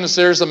these things,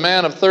 there's a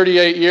man of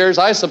 38 years.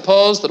 I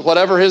suppose that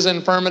whatever his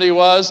infirmity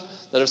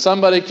was, that if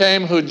somebody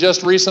came who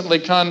just recently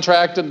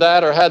contracted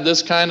that or had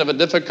this kind of a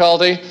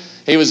difficulty,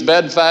 he was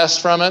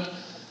bedfast from it,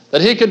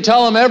 that he could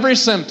tell him every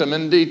symptom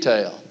in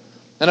detail.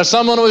 And if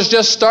someone was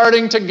just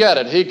starting to get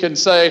it, he could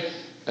say,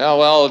 yeah,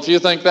 well, if you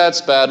think that's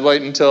bad,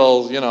 wait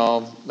until,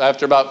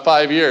 after about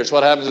 5 years.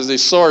 What happens is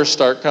these sores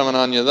start coming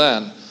on you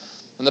then.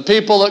 And the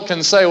people that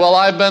can say, well,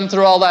 I've been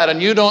through all that,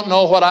 and you don't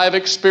know what I've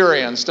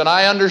experienced, and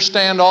I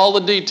understand all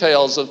the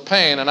details of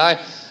pain. And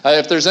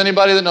if there's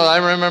anybody that knows, I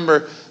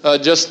remember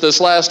just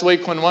this last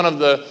week when one of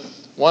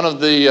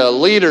the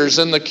leaders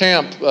in the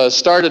camp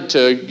started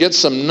to get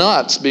some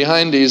knots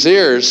behind his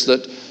ears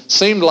that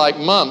seemed like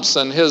mumps,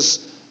 and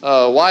his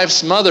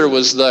wife's mother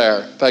was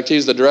there. In fact,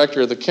 he's the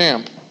director of the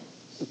camp.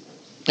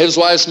 His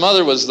wife's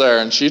mother was there,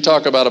 and she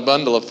talked about a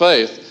bundle of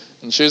faith,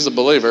 and she's a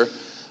believer.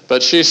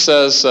 But she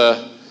says,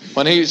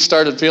 when he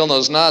started feeling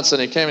those knots,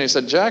 and he came and he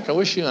said, Jack, I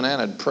wish you and Ann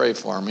would pray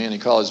for me. And he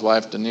called his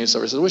wife Denise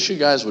over. He said, I wish you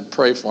guys would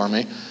pray for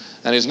me.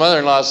 And his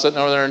mother-in-law is sitting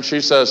over there, and she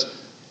says,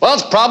 well,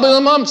 it's probably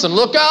the mumps, and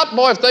look out,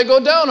 boy, if they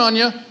go down on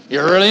you,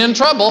 you're really in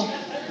trouble.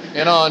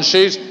 You know, and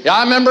she's, yeah,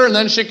 I remember, and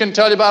then she can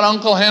tell you about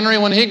Uncle Henry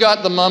when he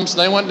got the mumps,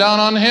 they went down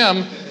on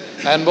him.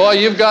 And boy,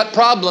 you've got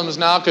problems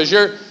now because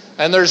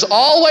and there's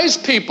always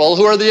people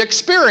who are the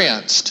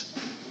experienced,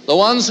 the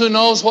ones who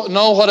know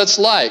what it's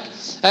like.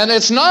 And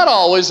it's not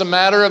always a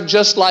matter of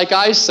just like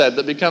I said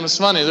that becomes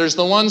funny. There's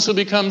the ones who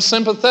become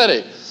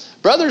sympathetic.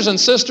 Brothers and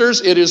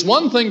sisters, it is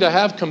one thing to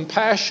have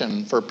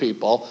compassion for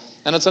people,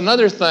 and it's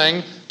another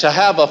thing to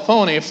have a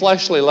phony,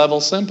 fleshly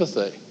level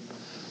sympathy.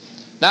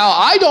 Now,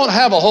 I don't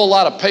have a whole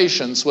lot of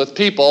patience with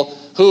people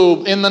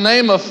who, in the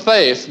name of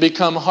faith,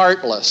 become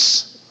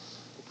heartless.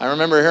 I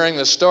remember hearing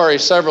this story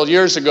several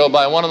years ago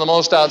by one of the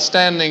most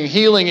outstanding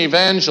healing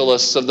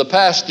evangelists of the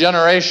past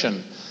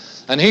generation.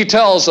 And he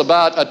tells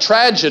about a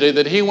tragedy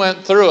that he went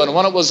through, and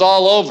when it was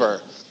all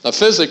over, a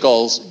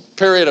physical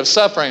period of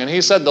suffering, and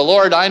he said, the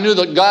Lord, I knew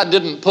that God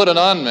didn't put it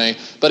on me,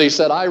 but he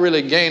said, I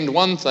really gained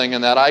one thing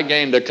in that. I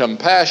gained a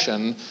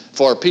compassion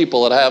for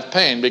people that have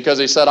pain, because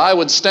he said, I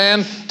would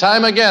stand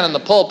time again in the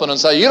pulpit and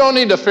say, you don't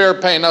need to fear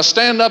pain, now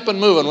stand up and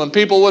move. And when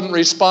people wouldn't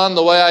respond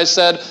the way I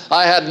said,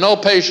 I had no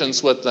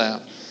patience with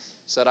them.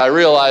 He said, I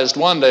realized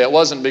one day it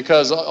wasn't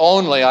because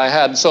only I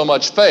had so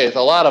much faith.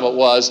 A lot of it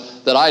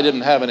was that I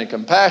didn't have any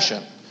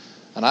compassion,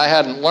 and I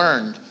hadn't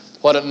learned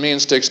what it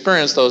means to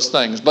experience those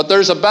things. But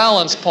there's a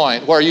balance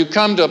point where you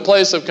come to a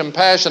place of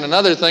compassion,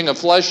 another thing of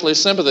fleshly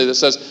sympathy that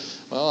says,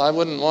 well, I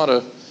wouldn't want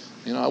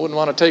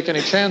to take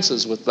any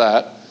chances with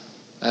that.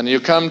 And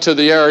you come to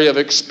the area of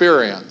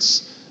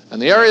experience.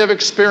 And the area of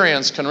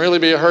experience can really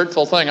be a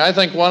hurtful thing. I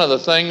think one of the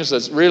things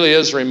that really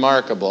is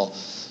remarkable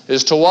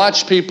is to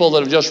watch people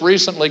that have just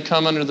recently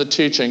come under the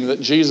teaching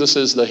that Jesus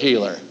is the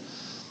healer.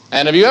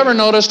 And have you ever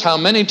noticed how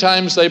many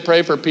times they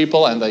pray for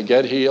people and they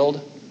get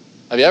healed?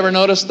 Have you ever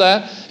noticed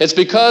that? It's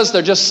because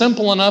they're just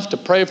simple enough to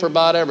pray for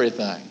about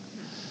everything.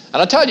 And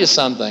I'll tell you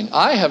something.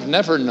 I have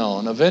never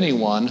known of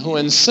anyone who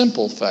in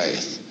simple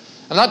faith,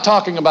 I'm not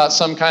talking about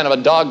some kind of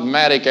a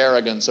dogmatic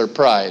arrogance or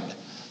pride,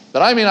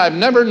 but I mean I've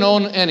never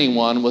known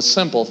anyone with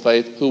simple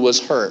faith who was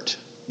hurt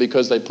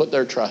because they put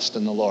their trust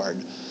in the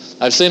Lord.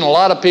 I've seen a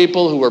lot of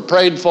people who were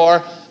prayed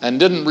for and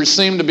didn't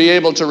seem to be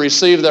able to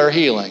receive their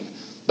healing.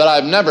 But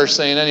I've never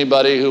seen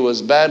anybody who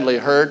was badly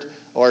hurt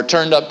or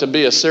turned up to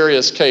be a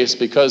serious case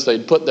because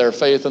they'd put their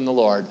faith in the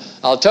Lord.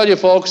 I'll tell you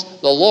folks,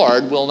 the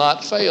Lord will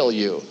not fail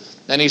you.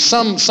 And he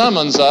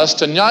summons us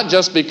to not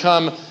just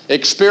become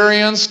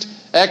experienced,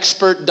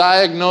 expert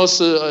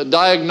diagnosers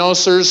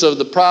of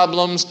the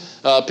problems,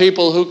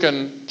 people who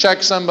can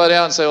check somebody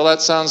out and say, well,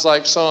 that sounds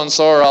like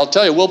so-and-so, or I'll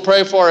tell you, we'll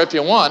pray for it if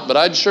you want, but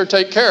I'd sure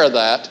take care of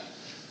that.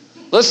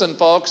 Listen,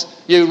 folks,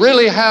 you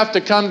really have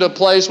to come to a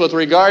place with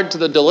regard to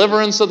the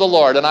deliverance of the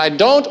Lord. And I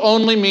don't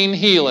only mean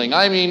healing.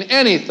 I mean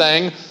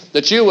anything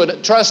that you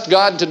would trust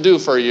God to do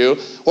for you,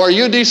 or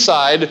you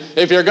decide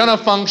if you're going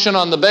to function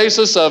on the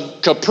basis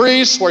of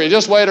caprice, where you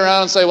just wait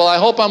around and say, well, I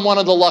hope I'm one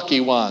of the lucky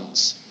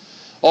ones.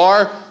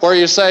 Or where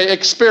you say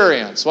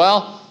experience.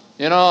 Well,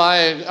 you know,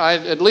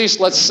 I at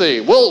least, let's see.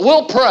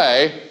 We'll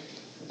pray,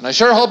 and I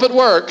sure hope it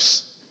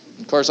works.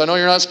 Of course, I know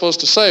you're not supposed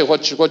to say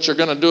what you're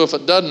going to do if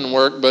it doesn't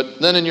work,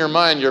 but then in your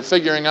mind you're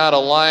figuring out a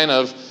line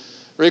of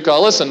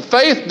recall. Listen,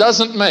 faith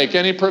doesn't make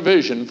any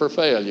provision for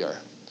failure.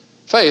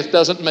 Faith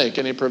doesn't make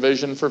any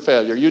provision for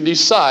failure. You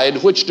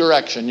decide which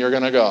direction you're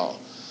going to go.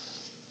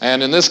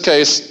 And in this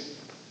case,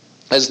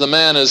 as the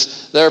man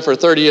is there for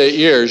 38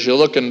 years, you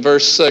look in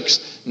verse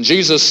 6, and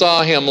Jesus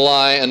saw him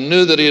lie and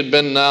knew that he had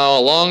been now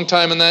a long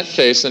time in that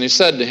case, and he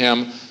said to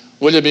him,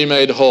 will you be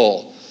made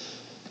whole?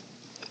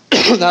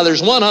 Now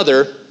there's one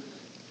other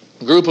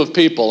group of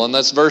people, and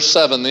that's verse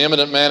 7. The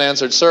impotent man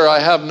answered, sir, I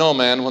have no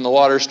man when the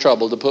water's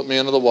troubled to put me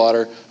into the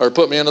water, or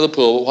put me into the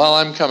pool, but while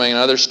I'm coming,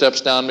 another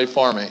steps down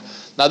before me.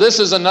 Now this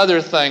is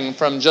another thing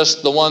from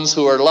just the ones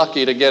who are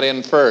lucky to get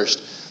in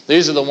first.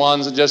 These are the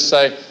ones that just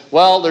say,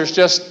 well, there's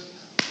just,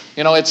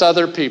 you know, it's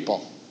other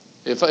people.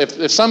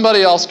 If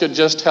somebody else could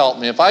just help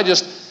me, if I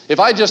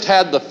just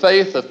had the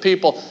faith of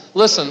people.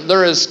 Listen,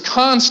 there is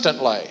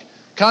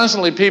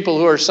constantly people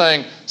who are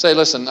saying,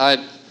 listen,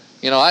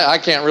 I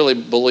can't really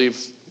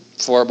believe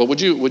for it, but would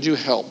you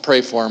help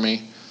pray for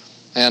me?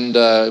 And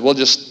we'll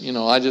just,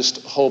 I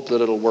just hope that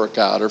it'll work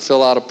out. Or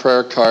fill out a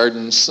prayer card,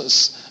 and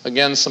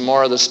again, some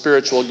more of the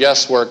spiritual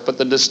guesswork, but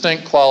the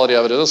distinct quality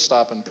of it is, let's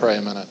stop and pray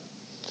a minute.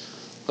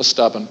 Let's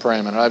stop and pray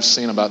a minute. I've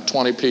seen about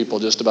 20 people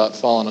just about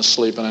falling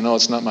asleep, and I know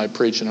it's not my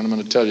preaching, and I'm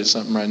going to tell you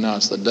something right now.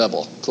 It's the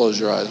devil. Close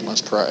your eyes and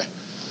let's pray.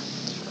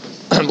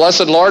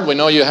 Blessed Lord, we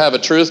know you have a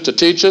truth to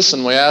teach us,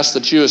 and we ask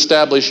that you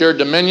establish your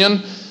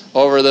dominion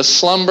over this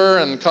slumber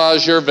and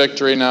cause your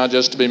victory now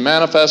just to be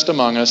manifest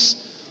among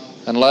us.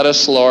 And let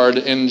us, Lord,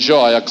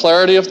 enjoy a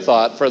clarity of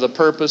thought for the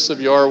purpose of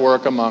your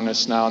work among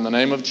us now in the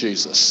name of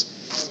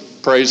Jesus.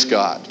 Praise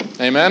God.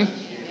 Amen?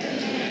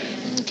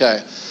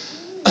 Okay.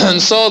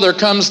 And so there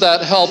comes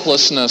that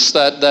helplessness,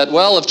 that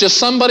well, if just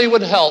somebody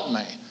would help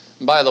me.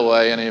 And by the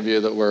way, any of you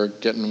that were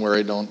getting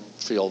worried, don't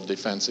feel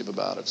defensive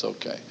about it. It's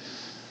okay.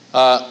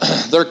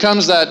 There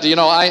comes that,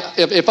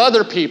 if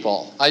other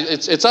people,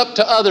 it's up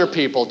to other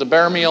people to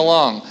bear me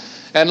along.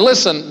 And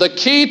listen, the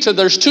key to,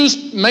 there's two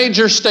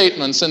major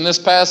statements in this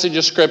passage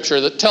of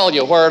Scripture that tell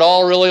you where it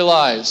all really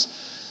lies.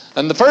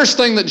 And the first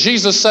thing that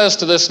Jesus says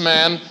to this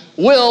man,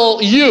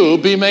 will you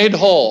be made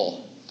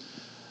whole?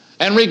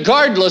 And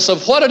regardless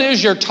of what it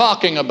is you're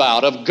talking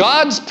about, of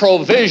God's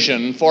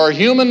provision for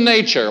human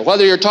nature,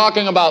 whether you're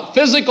talking about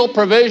physical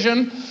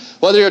provision,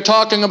 whether you're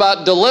talking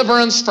about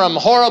deliverance from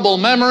horrible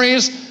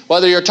memories,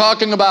 whether you're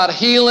talking about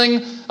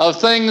healing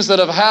of things that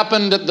have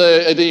happened at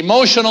the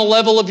emotional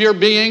level of your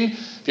being,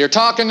 if you're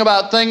talking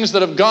about things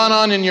that have gone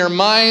on in your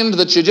mind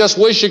that you just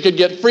wish you could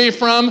get free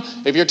from,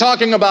 if you're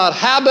talking about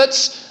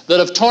habits that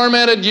have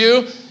tormented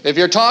you, if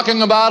you're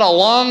talking about a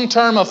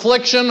long-term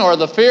affliction or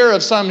the fear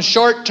of some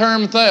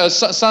short-term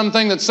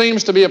something that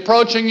seems to be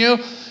approaching you,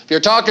 if you're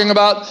talking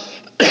about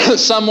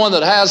someone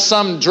that has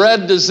some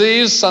dread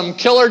disease, some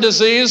killer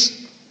disease,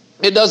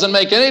 it doesn't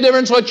make any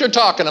difference what you're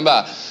talking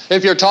about.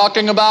 If you're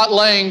talking about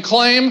laying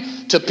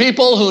claim to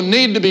people who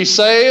need to be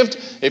saved,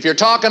 if you're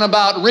talking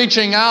about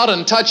reaching out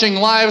and touching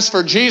lives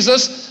for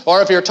Jesus,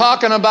 or if you're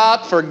talking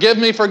about, forgive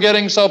me for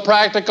getting so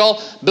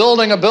practical,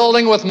 building a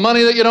building with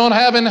money that you don't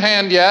have in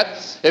hand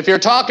yet, if you're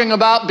talking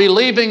about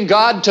believing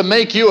God to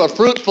make you a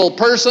fruitful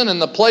person in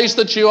the place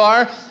that you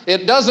are,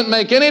 it doesn't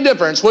make any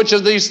difference which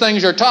of these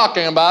things you're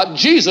talking about.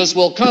 Jesus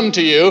will come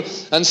to you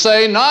and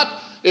say,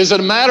 not is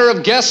it a matter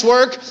of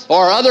guesswork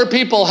or other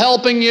people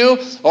helping you,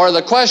 or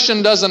the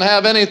question doesn't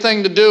have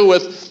anything to do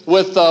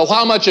with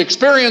how much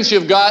experience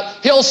you've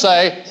got. He'll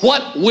say,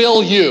 what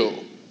will you?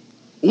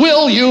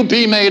 Will you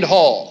be made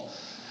whole?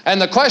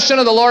 And the question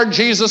of the Lord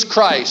Jesus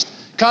Christ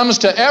comes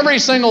to every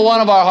single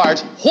one of our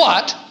hearts.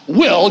 What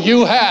will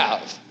you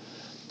have?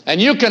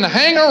 And you can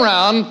hang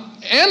around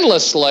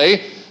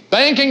endlessly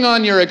banking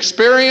on your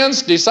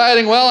experience,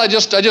 deciding, well, I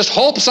just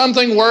hope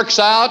something works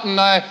out, and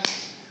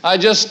I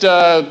just,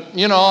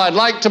 I'd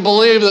like to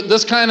believe that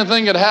this kind of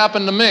thing could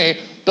happen to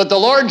me. But the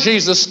Lord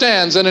Jesus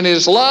stands, and in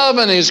His love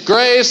and His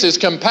grace, His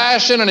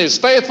compassion and His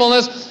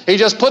faithfulness, He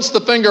just puts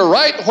the finger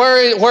right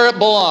where it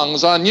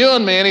belongs, on you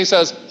and me, and He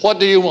says, what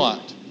do you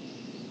want?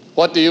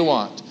 What do you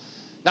want?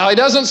 Now, He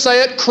doesn't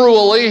say it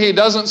cruelly, He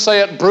doesn't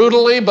say it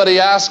brutally, but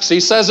He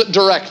says it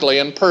directly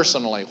and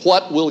personally.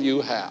 What will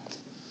you have?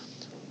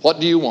 What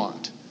do you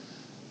want?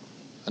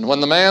 And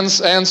when the man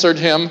answered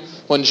him,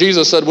 when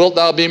Jesus said, wilt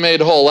thou be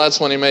made whole? That's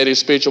when he made his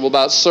speech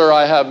about, sir,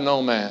 I have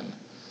no man.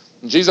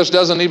 And Jesus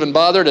doesn't even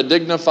bother to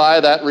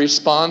dignify that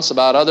response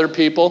about other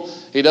people.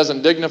 He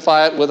doesn't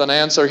dignify it with an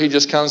answer. He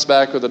just comes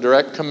back with a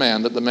direct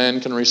command that the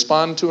man can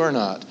respond to or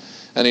not.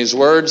 And his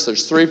words,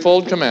 there's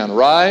threefold command.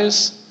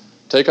 Rise,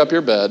 take up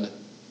your bed,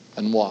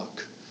 and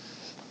walk.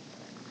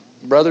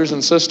 Brothers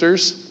and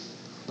sisters,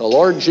 the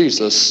Lord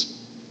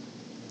Jesus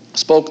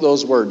spoke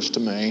those words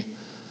to me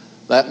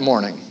that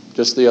morning,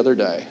 just the other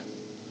day.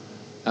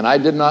 And I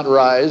did not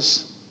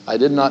rise, I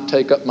did not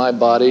take up my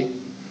body,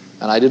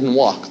 and I didn't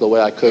walk the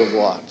way I could have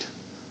walked.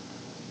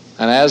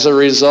 And as a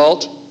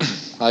result,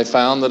 I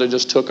found that it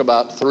just took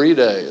about 3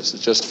 days.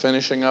 It's just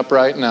finishing up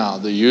right now.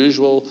 The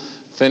usual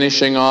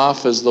finishing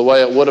off is the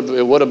way it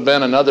would have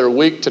been another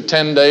week to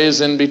 10 days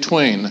in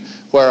between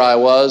where I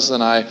was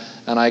and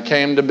I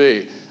came to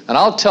be. And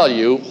I'll tell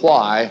you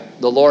why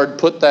the Lord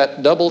put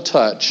that double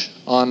touch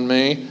on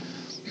me.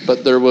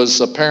 But there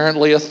was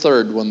apparently a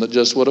third one that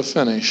just would have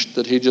finished,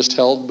 that He just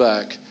held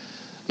back.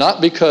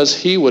 Not because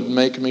He would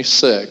make me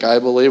sick. I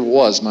believe it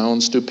was my own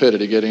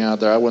stupidity getting out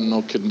there. I wasn't in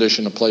no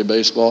condition to play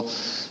baseball.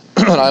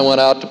 But I went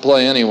out to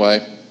play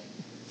anyway.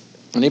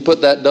 And He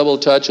put that double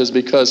touch is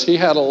because He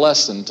had a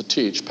lesson to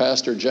teach,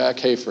 Pastor Jack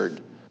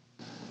Hayford.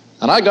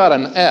 And I got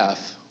an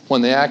F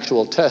when the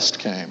actual test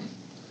came.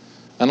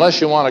 Unless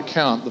you want to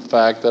count the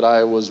fact that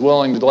I was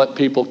willing to let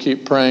people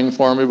keep praying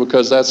for me,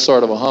 because that's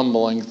sort of a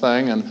humbling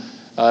thing. And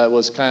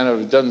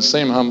it doesn't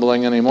seem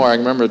humbling anymore. I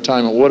remember the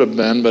time it would have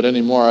been, but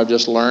anymore I've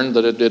just learned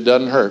that it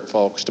doesn't hurt,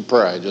 folks, to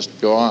pray. Just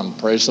go on,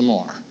 pray some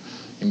more.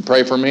 You can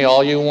pray for me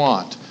all you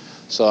want.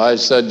 So I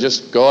said,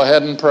 just go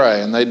ahead and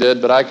pray, and they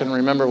did. But I can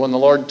remember when the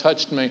Lord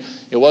touched me,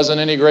 it wasn't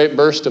any great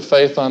burst of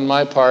faith on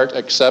my part,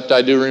 except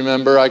I do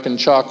remember, I can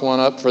chalk one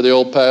up for the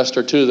old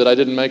pastor too, that I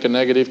didn't make a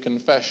negative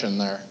confession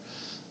there.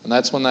 And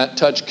that's when that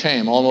touch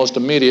came, almost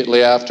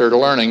immediately after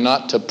learning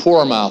not to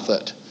poor mouth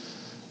it.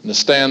 And to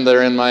stand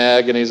there in my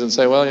agonies and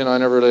say, well, I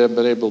never really have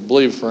been able to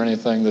believe for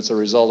anything that's a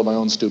result of my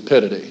own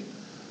stupidity.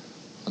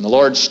 And the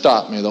Lord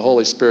stopped me. The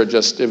Holy Spirit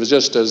it was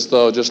just as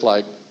though, just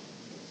like,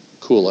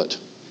 cool it.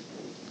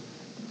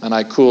 And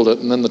I cooled it,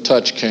 and then the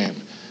touch came.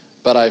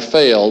 But I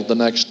failed the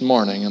next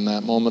morning in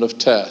that moment of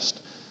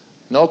test.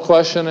 No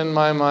question in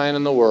my mind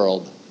in the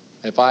world.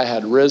 If I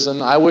had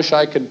risen, I wish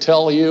I could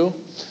tell you,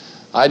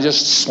 I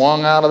just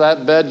swung out of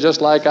that bed just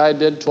like I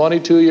did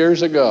 22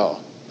 years ago.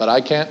 But I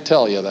can't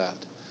tell you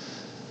that.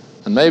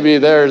 And maybe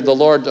there the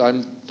Lord, I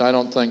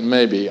don't think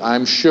maybe,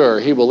 I'm sure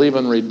He will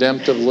even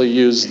redemptively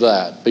use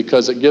that,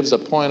 because it gives a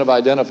point of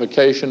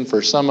identification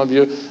for some of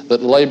you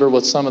that labor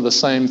with some of the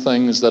same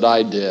things that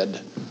I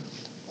did,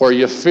 where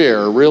you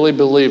fear really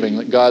believing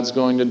that God's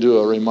going to do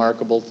a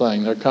remarkable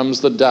thing. There comes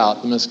the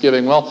doubt, the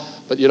misgiving. Well,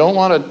 but you don't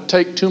want to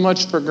take too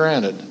much for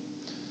granted.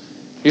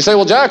 You say,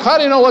 well, Jack, how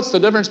do you know what's the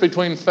difference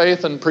between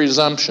faith and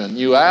presumption?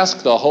 You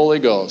ask the Holy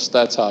Ghost.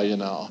 That's how you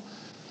know.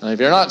 And if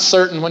you're not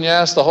certain when you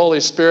ask the Holy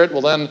Spirit,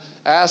 well, then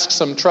ask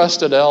some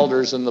trusted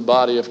elders in the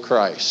body of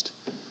Christ.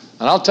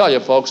 And I'll tell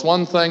you, folks,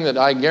 one thing that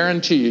I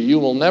guarantee you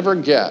will never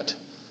get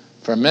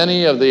from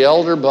any of the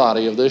elder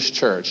body of this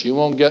church. You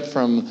won't get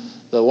from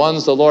the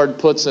ones the Lord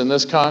puts in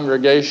this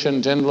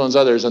congregation to influence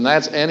others, and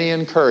that's any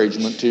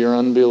encouragement to your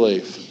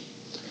unbelief.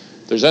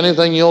 If there's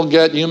anything you'll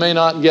get, you may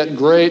not get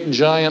great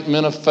giant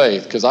men of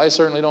faith, because I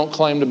certainly don't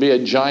claim to be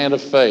a giant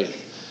of faith.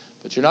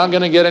 But you're not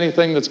going to get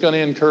anything that's going to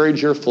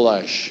encourage your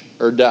flesh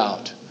or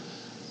doubt.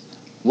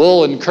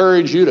 We'll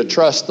encourage you to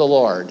trust the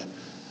Lord.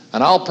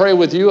 And I'll pray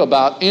with you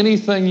about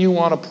anything you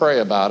want to pray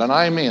about. And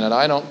I mean it.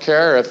 I don't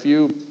care if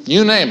you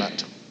name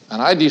it.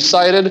 And I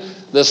decided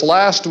this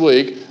last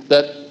week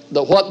that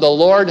what the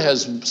Lord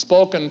has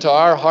spoken to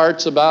our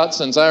hearts about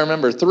since I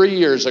remember 3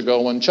 years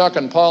ago when Chuck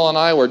and Paul and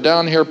I were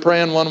down here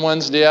praying one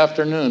Wednesday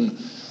afternoon.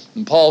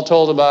 And Paul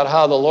told about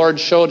how the Lord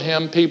showed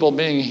him people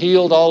being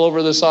healed all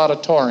over this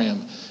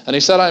auditorium. And he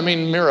said, I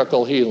mean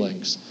miracle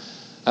healings.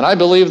 And I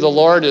believe the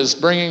Lord is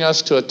bringing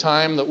us to a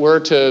time that we're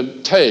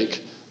to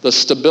take the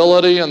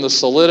stability and the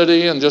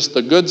solidity and just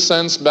the good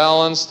sense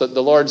balance that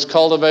the Lord's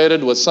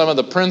cultivated with some of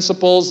the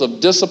principles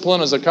of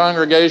discipline as a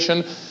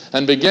congregation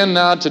and begin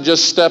now to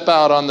just step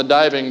out on the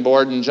diving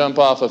board and jump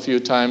off a few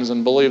times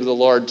and believe the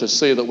Lord to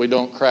see that we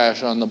don't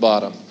crash on the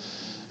bottom.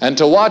 And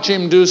to watch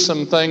Him do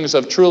some things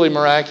of truly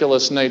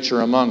miraculous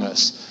nature among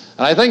us.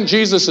 And I think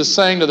Jesus is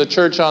saying to the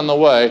church on the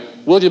way,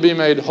 will you be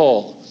made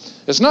whole?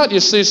 It's not, you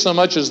see, so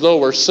much as though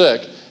we're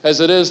sick, as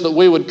it is that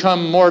we would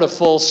come more to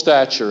full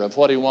stature of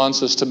what He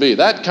wants us to be.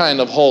 That kind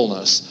of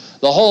wholeness,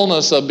 the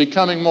wholeness of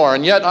becoming more.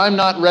 And yet I'm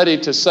not ready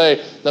to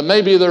say that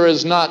maybe there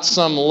is not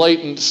some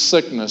latent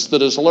sickness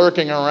that is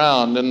lurking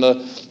around in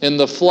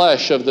the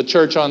flesh of the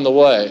church on the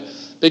way.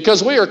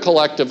 Because we are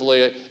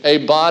collectively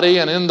a body,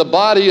 and in the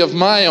body of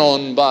my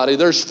own body,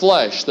 there's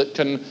flesh that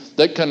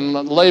can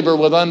labor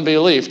with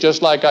unbelief,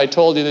 just like I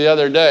told you the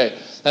other day.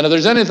 And if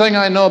there's anything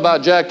I know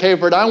about Jack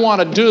Hayford, I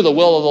want to do the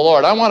will of the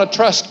Lord. I want to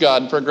trust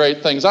God for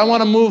great things. I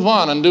want to move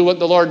on and do what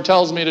the Lord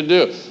tells me to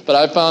do. But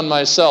I found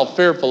myself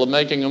fearful of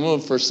making a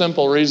move for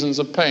simple reasons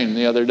of pain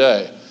the other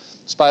day.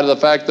 In spite of the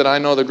fact that I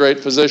know the great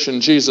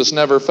physician, Jesus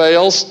never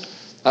fails,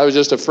 I was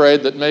just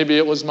afraid that maybe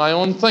it was my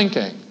own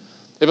thinking.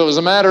 If it was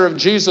a matter of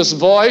Jesus'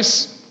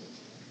 voice,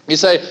 you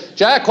say,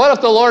 Jack, what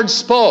if the Lord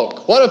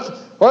spoke? What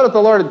if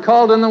the Lord had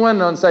called in the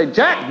window and said,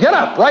 Jack, get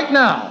up right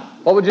now?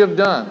 What would you have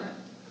done?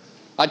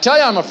 I tell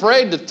you, I'm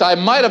afraid that I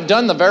might have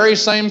done the very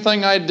same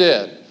thing I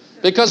did.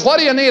 Because what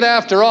do you need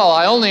after all?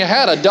 I only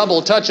had a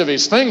double touch of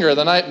His finger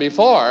the night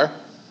before.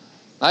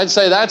 I'd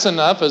say that's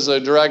enough as a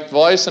direct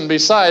voice. And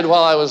beside,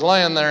 while I was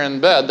laying there in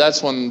bed,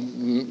 that's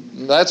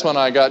when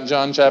I got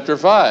John chapter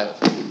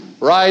 5.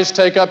 Rise,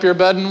 take up your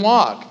bed and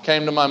walk.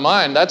 Came to my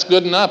mind. That's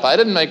good enough. I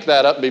didn't make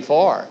that up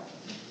before.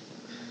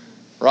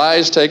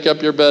 Rise, take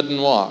up your bed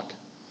and walk.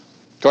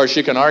 Of course,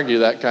 you can argue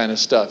that kind of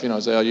stuff. Say,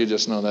 oh, you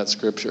just know that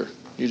scripture.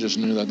 You just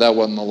knew that. That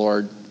wasn't the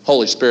Lord.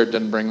 Holy Spirit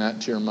didn't bring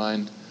that to your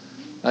mind.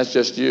 That's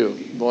just you.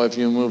 Boy, if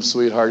you move,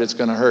 sweetheart, it's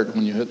going to hurt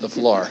when you hit the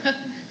floor.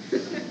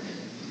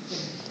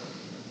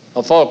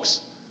 Well,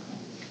 folks,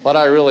 what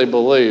I really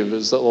believe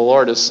is that the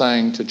Lord is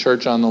saying to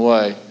Church on the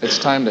Way, it's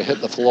time to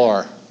hit the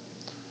floor.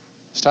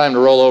 It's time to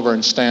roll over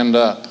and stand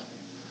up.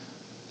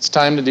 It's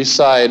time to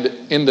decide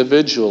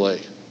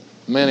individually,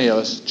 many of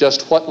us,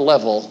 just what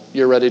level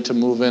you're ready to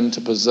move in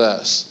to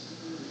possess.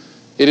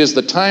 It is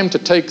the time to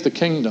take the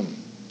kingdom.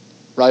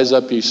 Rise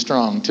up, ye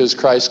strong, 'tis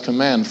Christ's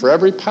command. For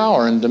every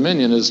power and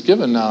dominion is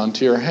given now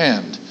into your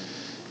hand.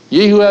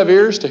 Ye who have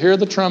ears to hear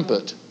the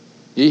trumpet,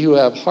 ye who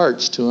have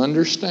hearts to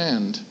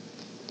understand.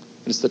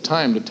 It's the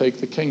time to take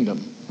the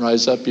kingdom.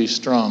 Rise up, ye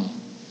strong,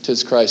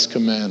 'tis Christ's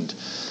command.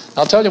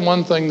 I'll tell you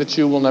one thing that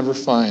you will never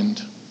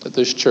find at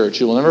this church.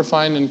 You will never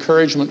find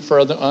encouragement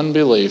for the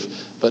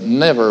unbelief, but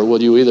never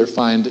will you either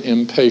find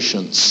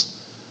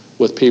impatience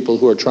with people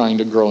who are trying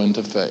to grow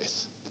into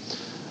faith.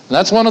 And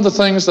that's one of the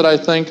things that I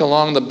think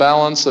along the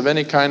balance of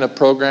any kind of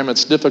program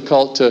it's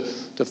difficult to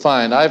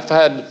find.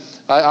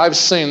 I've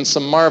seen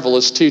some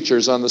marvelous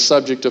teachers on the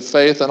subject of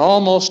faith, and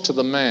almost to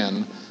the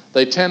man,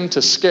 they tend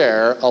to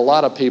scare a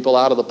lot of people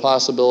out of the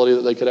possibility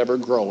that they could ever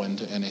grow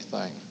into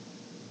anything.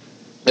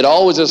 It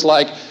always is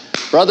like,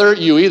 brother,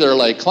 you either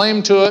lay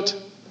claim to it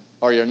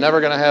or you're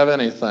never going to have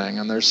anything.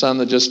 And there's some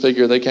that just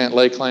figure they can't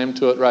lay claim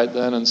to it right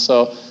then, and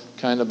so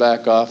kind of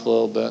back off a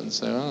little bit and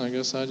say, well, I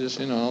guess I just,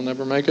 I'll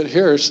never make it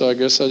here, so I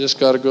guess I just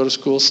got to go to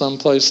school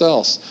someplace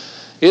else.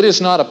 It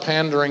is not a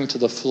pandering to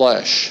the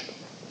flesh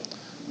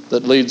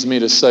that leads me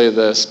to say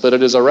this, but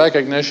it is a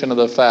recognition of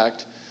the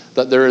fact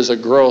that there is a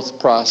growth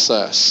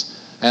process.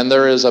 And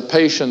there is a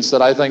patience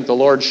that I think the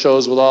Lord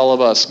shows with all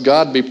of us.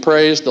 God be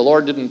praised, the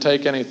Lord didn't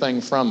take anything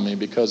from me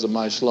because of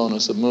my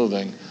slowness of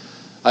moving.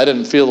 I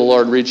didn't feel the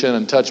Lord reach in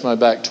and touch my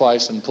back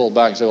twice and pull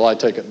back and say, well, I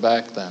take it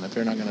back then, if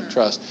you're not going to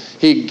trust.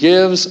 He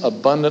gives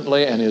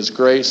abundantly, and His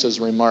grace is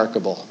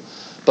remarkable.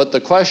 But the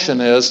question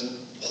is,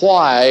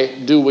 why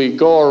do we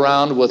go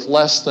around with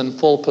less than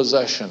full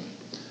possession?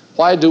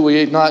 Why do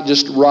we not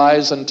just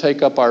rise and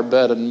take up our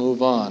bed and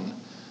move on?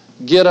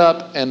 Get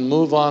up and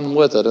move on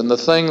with it. And the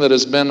thing that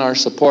has been our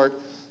support,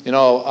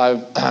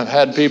 I've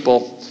had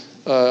people,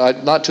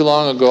 not too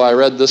long ago I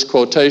read this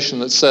quotation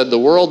that said, the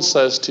world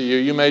says to you,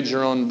 you made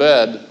your own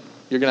bed,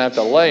 you're going to have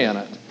to lay in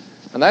it.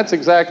 And that's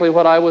exactly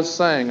what I was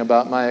saying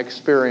about my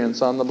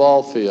experience on the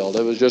ball field.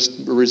 It was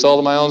just a result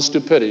of my own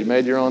stupidity. You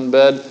made your own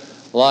bed,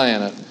 lie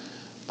in it.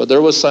 But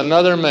there was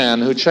another man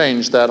who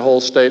changed that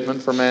whole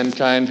statement for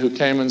mankind, who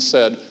came and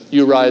said,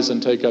 you rise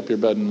and take up your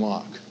bed and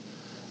walk.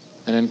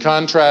 And in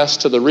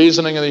contrast to the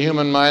reasoning of the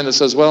human mind that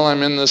says, well,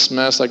 I'm in this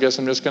mess, I guess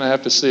I'm just going to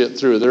have to see it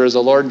through, there is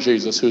a Lord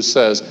Jesus who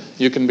says,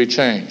 you can be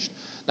changed.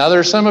 Now, there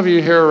are some of you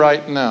here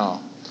right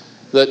now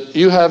that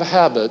you have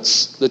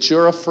habits that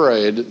you're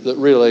afraid that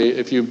really,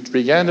 if you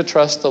began to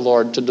trust the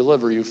Lord to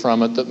deliver you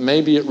from it, that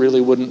maybe it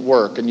really wouldn't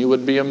work and you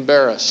would be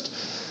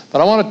embarrassed.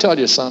 But I want to tell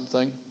you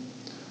something,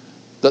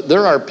 that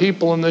there are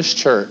people in this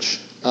church,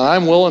 and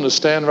I'm willing to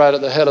stand right at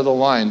the head of the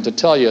line to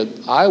tell you,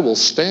 I will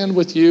stand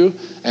with you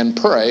and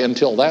pray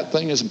until that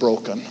thing is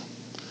broken.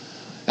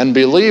 And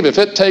believe if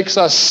it takes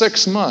us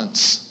 6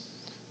 months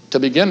to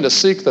begin to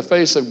seek the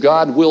face of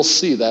God, we'll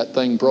see that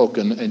thing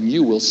broken, and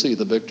you will see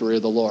the victory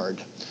of the Lord.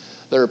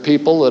 There are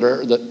people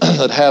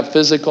that have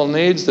physical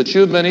needs that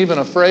you've been even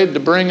afraid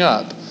to bring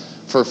up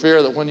for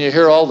fear that when you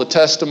hear all the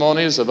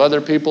testimonies of other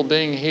people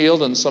being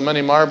healed and so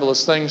many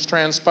marvelous things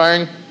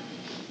transpiring,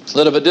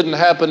 that if it didn't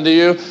happen to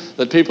you,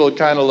 that people would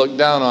kind of look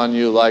down on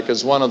you like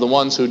as one of the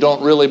ones who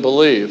don't really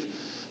believe.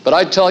 But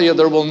I tell you,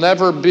 there will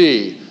never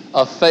be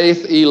a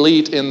faith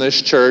elite in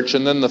this church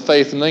and then the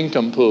faith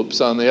nincompoops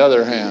on the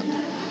other hand.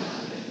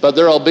 But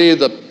there will be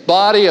the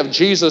body of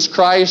Jesus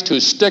Christ who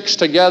sticks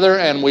together,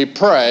 and we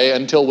pray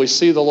until we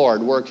see the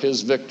Lord work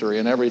His victory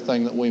in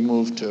everything that we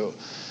move to.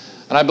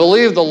 And I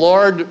believe the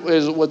Lord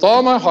is, with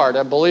all my heart,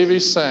 I believe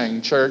He's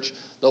saying, church,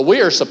 that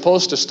we are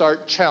supposed to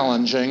start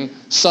challenging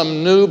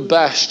some new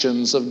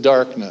bastions of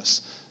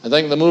darkness. I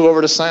think the move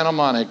over to Santa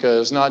Monica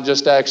is not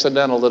just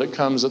accidental that it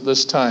comes at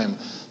this time.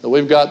 That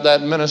we've got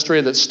that ministry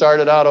that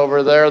started out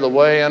over there, the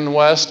way in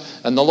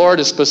west, and the Lord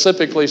has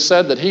specifically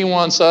said that He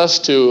wants us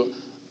to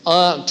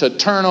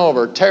turn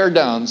over, tear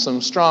down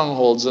some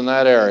strongholds in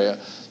that area.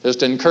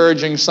 Just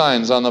encouraging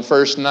signs on the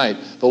first night.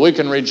 But we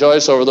can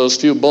rejoice over those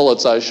few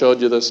bullets I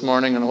showed you this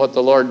morning and what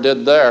the Lord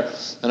did there,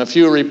 and a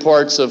few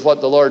reports of what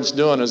the Lord's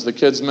doing as the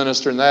kids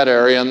minister in that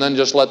area, and then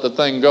just let the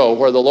thing go,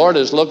 where the Lord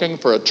is looking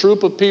for a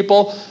troop of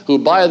people who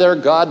by their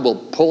God will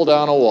pull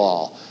down a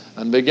wall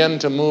and begin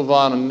to move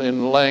on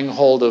in laying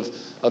hold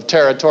of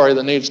territory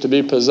that needs to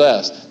be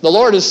possessed. The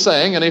Lord is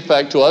saying, in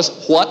effect, to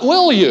us, what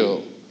will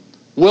you?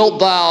 Wilt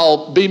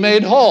thou be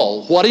made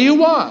whole? What do you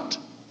want?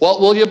 What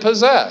will you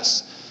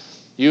possess?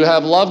 You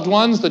have loved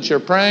ones that you're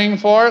praying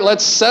for.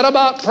 Let's set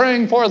about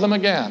praying for them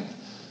again.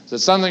 Is it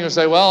something you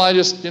say, well,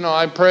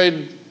 I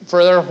prayed for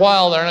a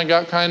while there and I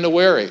got kind of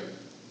weary.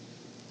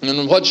 And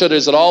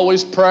is it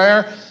always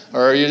prayer?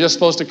 Or are you just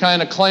supposed to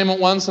kind of claim it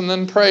once and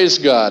then praise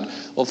God?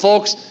 Well,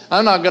 folks,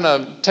 I'm not going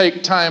to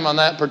take time on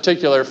that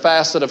particular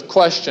facet of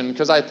question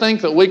because I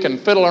think that we can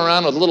fiddle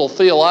around with little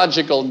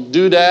theological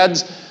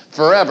doodads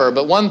forever.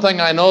 But one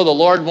thing I know the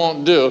Lord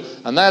won't do,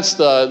 and that's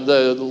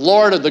the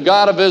Lord, the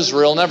God of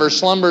Israel, never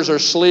slumbers or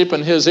sleep,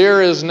 and His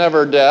ear is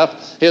never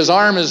deaf, His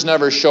arm is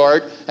never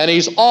short, and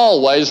He's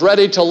always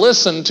ready to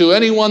listen to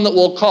anyone that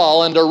will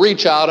call and to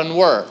reach out and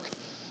work.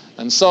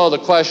 And so the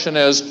question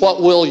is,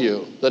 what will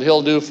you that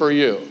He'll do for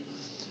you?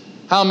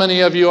 How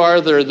many of you are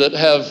there that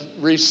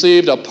have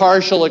received a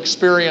partial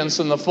experience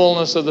in the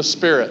fullness of the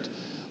Spirit,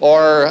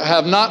 or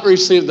have not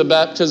received the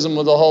baptism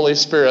with the Holy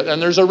Spirit,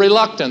 and there's a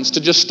reluctance to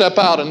just step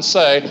out and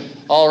say,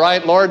 all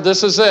right, Lord,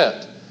 this is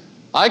it.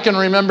 I can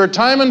remember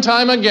time and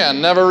time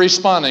again never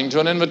responding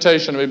to an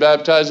invitation to be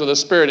baptized with the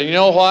Spirit. And you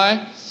know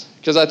why?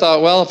 Because I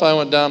thought, well, if I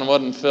went down and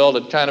wasn't filled,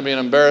 it'd kind of be an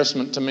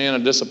embarrassment to me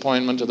and a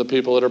disappointment to the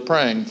people that are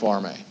praying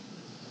for me.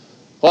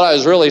 What I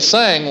was really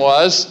saying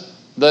was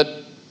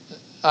that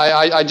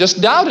I just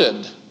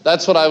doubted.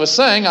 That's what I was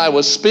saying. I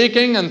was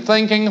speaking and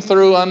thinking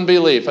through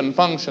unbelief and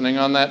functioning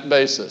on that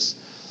basis.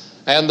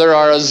 And there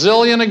are a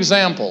zillion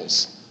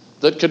examples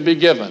that could be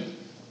given.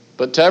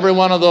 But to every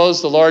one of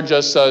those, the Lord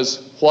just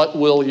says, what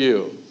will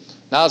you?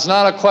 Now, it's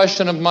not a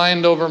question of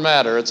mind over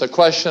matter. It's a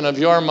question of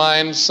your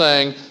mind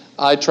saying,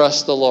 I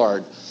trust the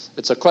Lord.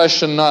 It's a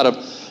question not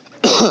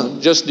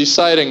of just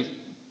deciding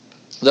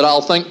that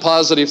I'll think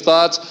positive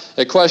thoughts,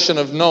 a question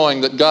of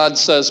knowing that God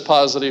says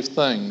positive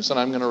things, and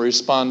I'm going to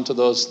respond to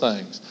those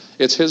things.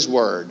 It's His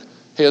word,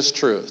 His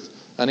truth.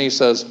 And He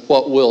says,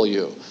 what will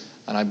you?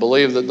 And I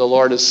believe that the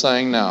Lord is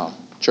saying now,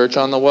 church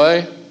on the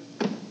way,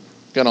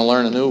 going to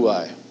learn a new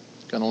way.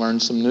 Going to learn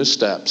some new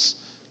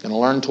steps. Going to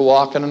learn to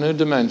walk in a new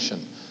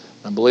dimension.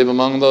 I believe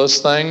among those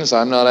things,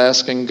 I'm not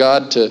asking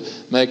God to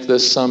make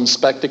this some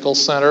spectacle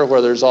center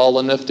where there's all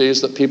the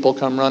nifties that people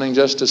come running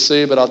just to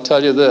see, but I'll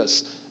tell you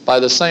this, by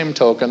the same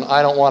token,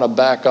 I don't want to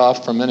back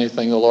off from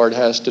anything the Lord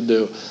has to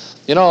do.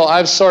 You know,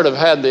 I've sort of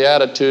had the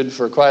attitude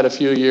for quite a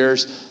few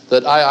years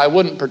that I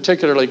wouldn't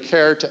particularly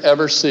care to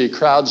ever see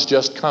crowds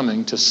just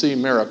coming to see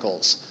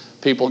miracles.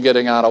 People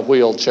getting out of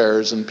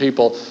wheelchairs and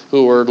people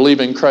who were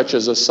leaving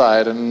crutches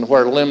aside and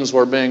where limbs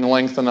were being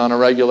lengthened on a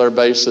regular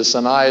basis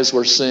and eyes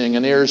were seeing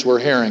and ears were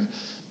hearing.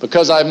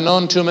 Because I've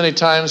known too many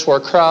times where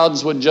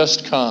crowds would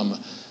just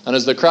come. And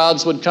as the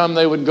crowds would come,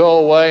 they would go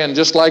away, and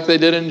just like they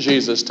did in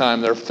Jesus' time,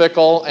 they're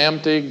fickle,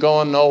 empty,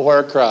 going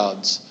nowhere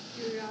crowds.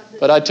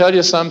 But I tell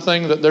you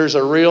something, that there's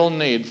a real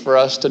need for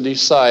us to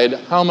decide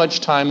how much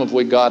time have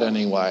we got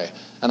anyway,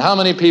 and how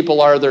many people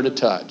are there to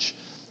touch.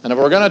 And if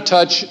we're going to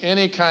touch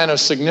any kind of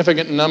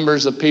significant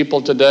numbers of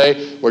people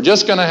today, we're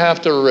just going to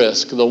have to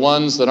risk the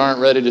ones that aren't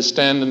ready to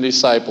stand in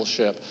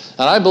discipleship.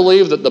 And I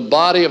believe that the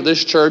body of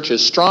this church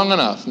is strong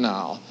enough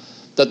now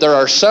that there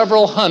are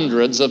several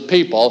hundreds of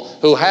people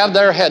who have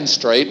their head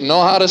straight and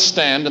know how to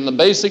stand in the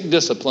basic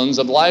disciplines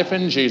of life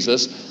in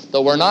Jesus,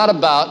 that we're not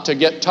about to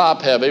get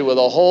top-heavy with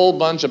a whole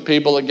bunch of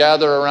people that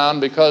gather around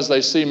because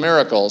they see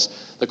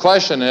miracles. The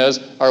question is,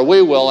 are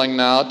we willing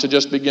now to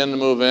just begin to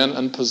move in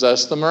and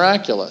possess the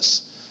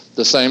miraculous? At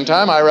the same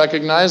time, I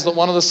recognize that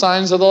one of the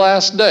signs of the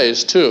last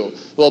days, too,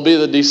 will be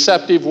the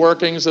deceptive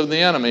workings of the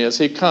enemy as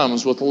he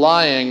comes with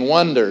lying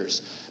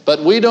wonders.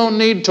 But we don't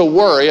need to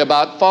worry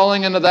about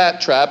falling into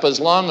that trap as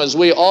long as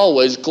we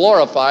always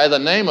glorify the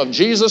name of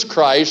Jesus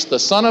Christ, the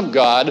Son of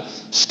God,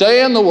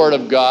 stay in the Word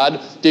of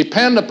God,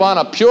 depend upon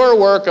a pure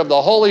work of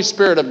the Holy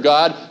Spirit of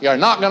God. You're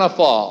not going to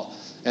fall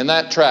in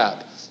that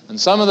trap.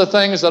 And some of the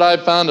things that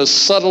I've found as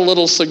subtle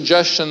little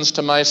suggestions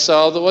to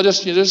myself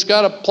that you just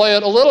got to play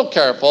it a little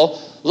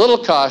careful, a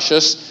little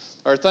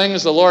cautious, are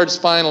things the Lord's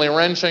finally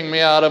wrenching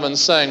me out of and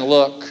saying,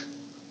 look,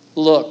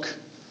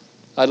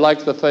 I'd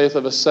like the faith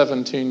of a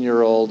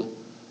 17-year-old,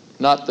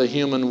 not the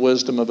human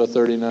wisdom of a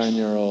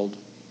 39-year-old.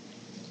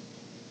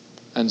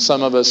 And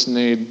some of us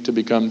need to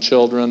become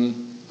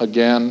children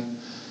again.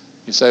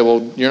 You say, well,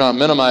 you're not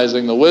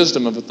minimizing the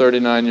wisdom of a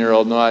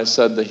 39-year-old. No, I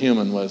said the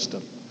human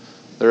wisdom.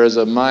 There is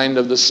a mind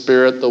of the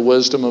Spirit, the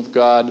wisdom of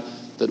God,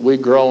 that we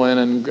grow in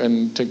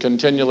and to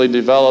continually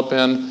develop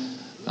in.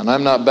 And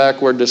I'm not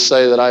backward to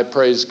say that I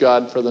praise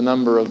God for the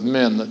number of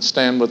men that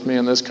stand with me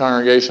in this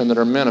congregation that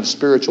are men of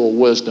spiritual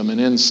wisdom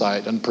and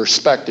insight and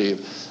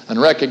perspective,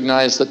 and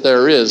recognize that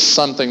there is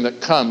something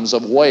that comes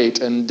of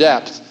weight and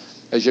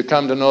depth as you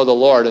come to know the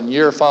Lord, and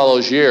year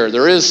follows year.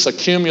 There is a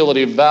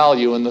cumulative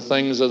value in the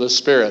things of the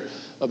Spirit.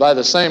 But by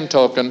the same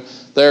token,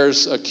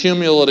 there's a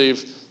cumulative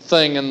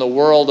thing in the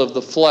world of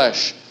the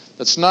flesh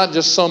that's not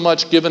just so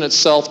much given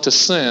itself to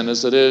sin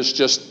as it is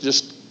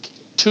just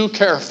too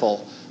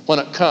careful when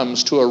it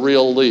comes to a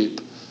real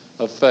leap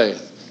of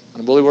faith.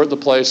 And I believe we're at the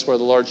place where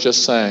the Lord's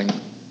just saying,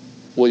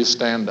 will you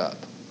stand up,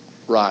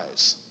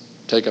 rise,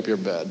 take up your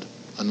bed,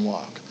 and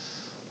walk.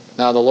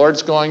 Now the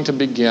Lord's going to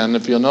begin.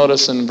 If you'll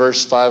notice in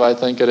verse 5, I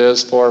think it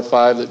is, 4 or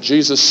 5, that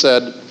Jesus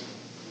said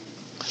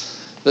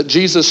that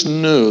Jesus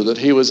knew that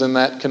he was in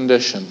that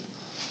condition.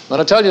 I'm going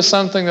to tell you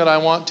something that I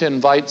want to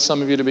invite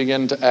some of you to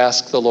begin to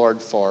ask the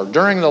Lord for.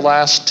 During the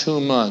last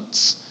 2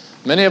 months,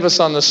 many of us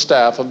on the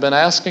staff have been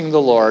asking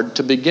the Lord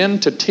to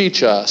begin to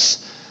teach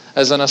us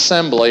as an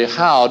assembly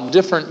how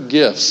different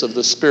gifts of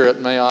the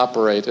Spirit may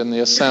operate in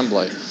the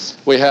assembly.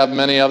 We have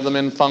many of them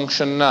in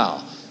function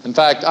now. In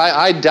fact,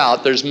 I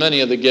doubt there's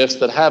many of the gifts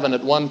that haven't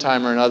at one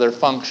time or another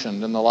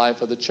functioned in the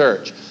life of the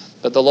church.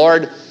 But the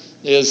Lord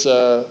is,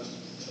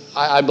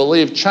 I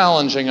believe,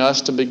 challenging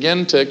us to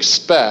begin to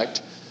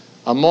expect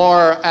a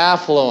more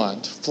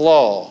affluent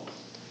flow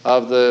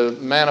of the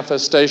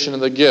manifestation of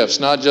the gifts,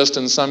 not just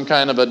in some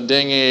kind of a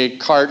dingy,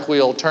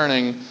 cartwheel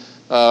turning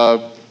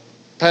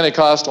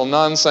Pentecostal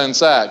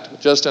nonsense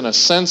act, just in a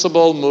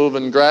sensible move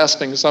and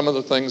grasping some of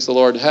the things the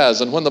Lord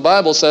has. And when the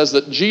Bible says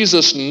that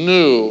Jesus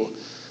knew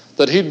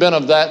that he'd been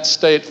of that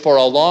state for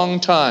a long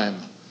time,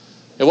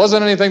 it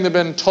wasn't anything that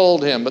had been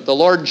told him, but the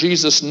Lord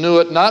Jesus knew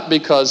it not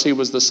because he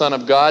was the Son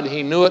of God,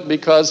 he knew it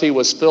because he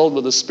was filled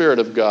with the Spirit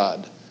of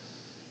God.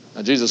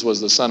 Now, Jesus was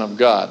the Son of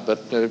God,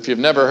 but if you've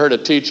never heard a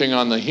teaching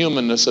on the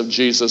humanness of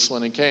Jesus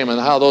when he came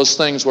and how those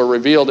things were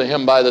revealed to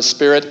him by the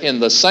Spirit in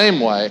the same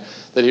way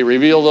that he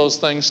revealed those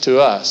things to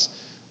us,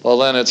 well,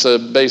 then it's a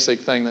basic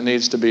thing that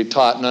needs to be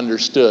taught and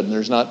understood, and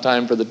there's not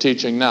time for the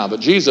teaching now. But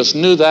Jesus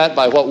knew that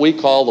by what we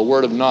call the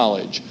word of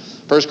knowledge.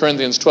 1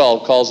 Corinthians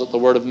 12 calls it the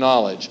word of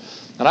knowledge.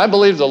 And I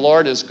believe the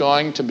Lord is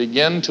going to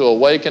begin to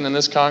awaken in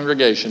this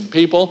congregation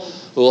people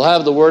who will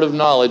have the word of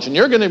knowledge, and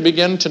you're going to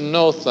begin to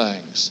know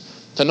things.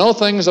 To know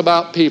things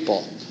about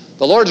people.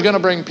 The Lord's going to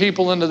bring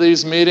people into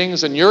these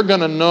meetings, and you're going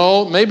to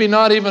know, maybe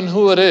not even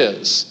who it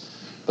is,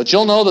 but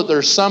you'll know that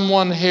there's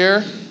someone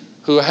here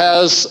who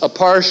has a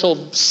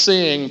partial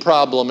seeing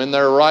problem in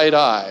their right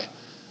eye.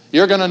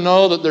 You're going to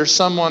know that there's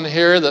someone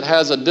here that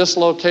has a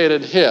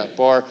dislocated hip,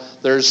 or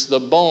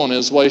the bone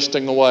is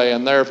wasting away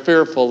and they're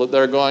fearful that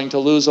they're going to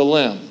lose a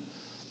limb.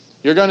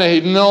 You're going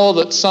to know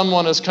that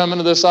someone has come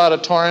into this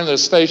auditorium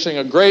that's facing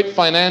a great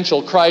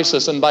financial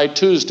crisis, and by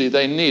Tuesday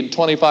they need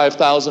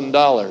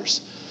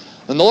 $25,000.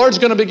 And the Lord's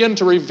going to begin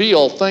to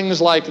reveal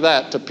things like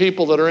that to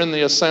people that are in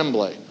the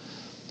assembly.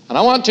 And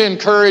I want to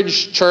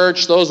encourage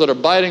church, those that are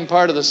biting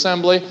part of the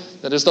assembly,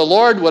 that as the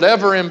Lord would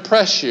ever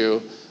impress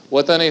you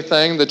with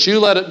anything, that you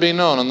let it be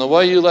known. And the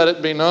way you let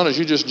it be known is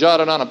you just jot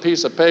it on a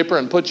piece of paper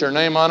and put your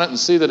name on it and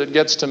see that it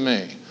gets to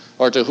me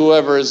or to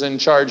whoever is in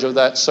charge of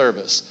that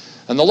service.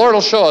 And the Lord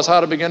will show us how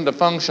to begin to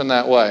function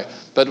that way.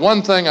 But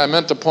one thing I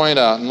meant to point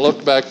out, and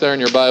look back there in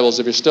your Bibles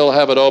if you still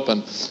have it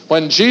open.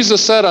 When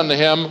Jesus said unto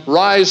him,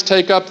 Rise,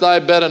 take up thy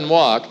bed and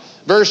walk,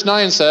 verse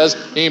 9 says,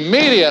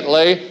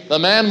 immediately the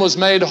man was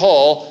made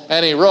whole,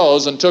 and he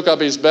rose and took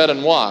up his bed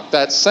and walked.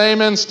 That same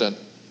instant.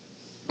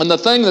 And the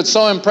thing that's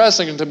so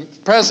impressive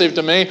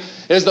to me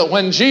is that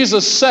when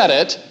Jesus said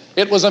it,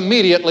 it was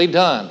immediately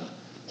done.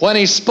 When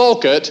he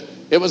spoke it,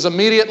 it was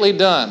immediately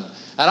done.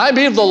 And I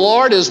believe the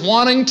Lord is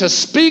wanting to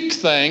speak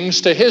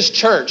things to his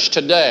church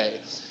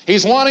today.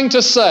 He's wanting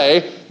to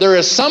say, there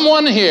is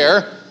someone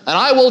here, and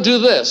I will do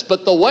this.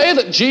 But the way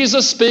that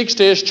Jesus speaks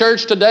to his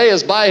church today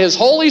is by his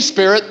Holy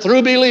Spirit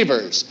through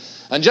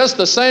believers. And just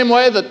the same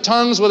way that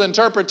tongues with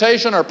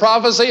interpretation or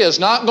prophecy is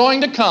not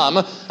going to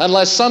come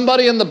unless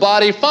somebody in the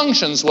body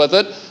functions with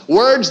it,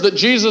 words that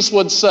Jesus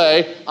would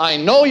say, I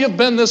know you've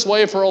been this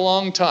way for a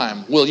long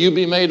time. Will you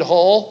be made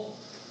whole?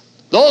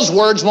 Those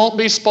words won't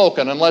be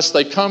spoken unless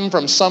they come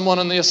from someone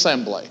in the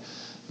assembly.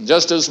 And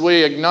just as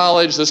we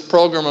acknowledge this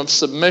program of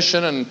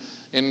submission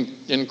and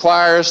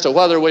inquire as to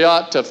whether we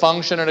ought to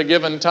function at a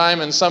given time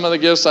in some of the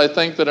gifts, I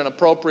think that an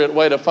appropriate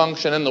way to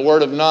function in the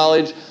word of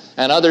knowledge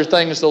and other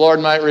things the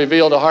Lord might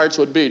reveal to hearts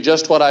would be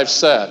just what I've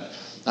said.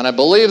 And I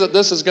believe that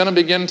this is going to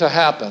begin to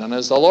happen. And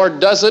as the Lord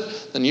does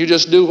it, then you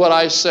just do what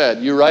I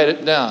said. You write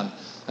it down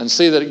and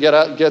see that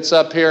it gets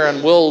up here,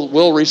 and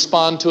we'll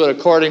respond to it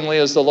accordingly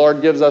as the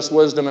Lord gives us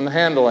wisdom in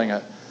handling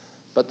it.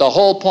 But the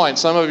whole point,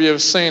 some of you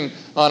have seen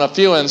on a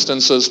few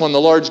instances when the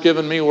Lord's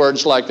given me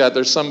words like that,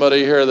 there's somebody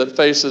here that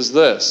faces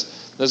this.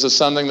 This is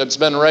something that's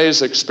been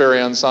Ray's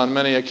experience on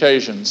many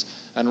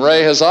occasions. And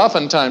Ray has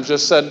oftentimes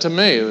just said to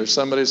me, there's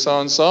somebody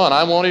so-and-so, and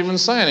I won't even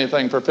say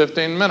anything for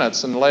 15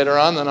 minutes. And later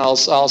on, then I'll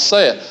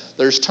say it.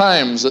 There's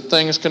times that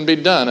things can be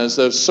done as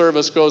the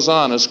service goes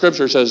on. As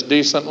Scripture says,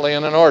 decently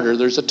and in order.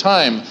 There's a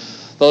time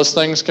those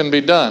things can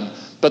be done.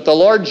 But the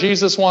Lord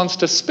Jesus wants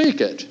to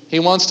speak it. He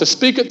wants to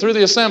speak it through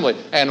the assembly.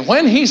 And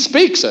when he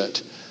speaks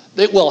it,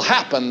 it will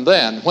happen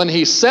then. When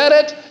he said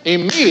it,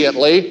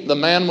 immediately the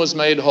man was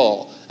made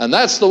whole. And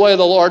that's the way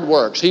the Lord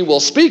works. He will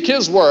speak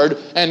his word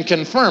and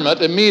confirm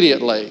it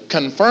immediately.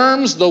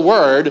 Confirms the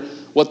word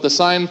with the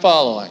sign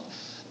following.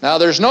 Now,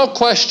 there's no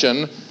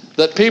question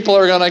that people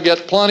are going to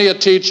get plenty of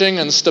teaching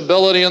and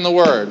stability in the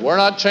word. We're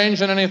not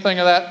changing anything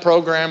of that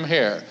program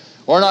here.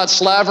 We're not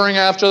slavering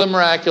after the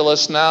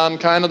miraculous now, and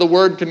kind of the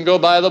word can go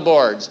by the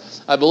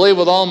boards. I believe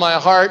with all my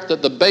heart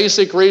that the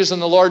basic reason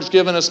the Lord's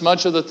given us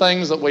much of the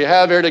things that we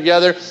have here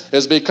together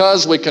is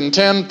because we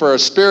contend for a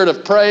spirit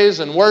of praise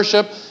and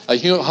worship, a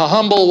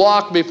humble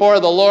walk before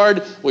the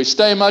Lord. We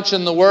stay much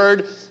in the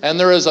Word, and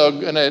there is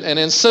an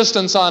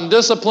insistence on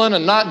discipline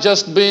and not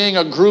just being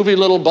a groovy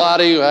little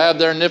body who have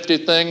their nifty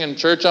thing and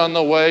church on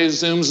the way,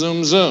 zoom,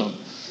 zoom, zoom.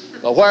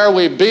 But where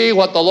we be,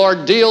 what the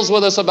Lord deals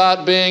with us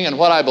about being, and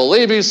what I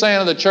believe he's saying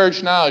to the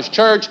church now is,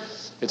 church,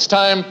 it's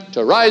time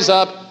to rise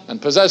up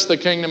and possess the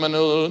kingdom at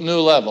a new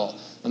level.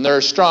 And there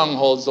are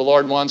strongholds the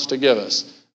Lord wants to give us.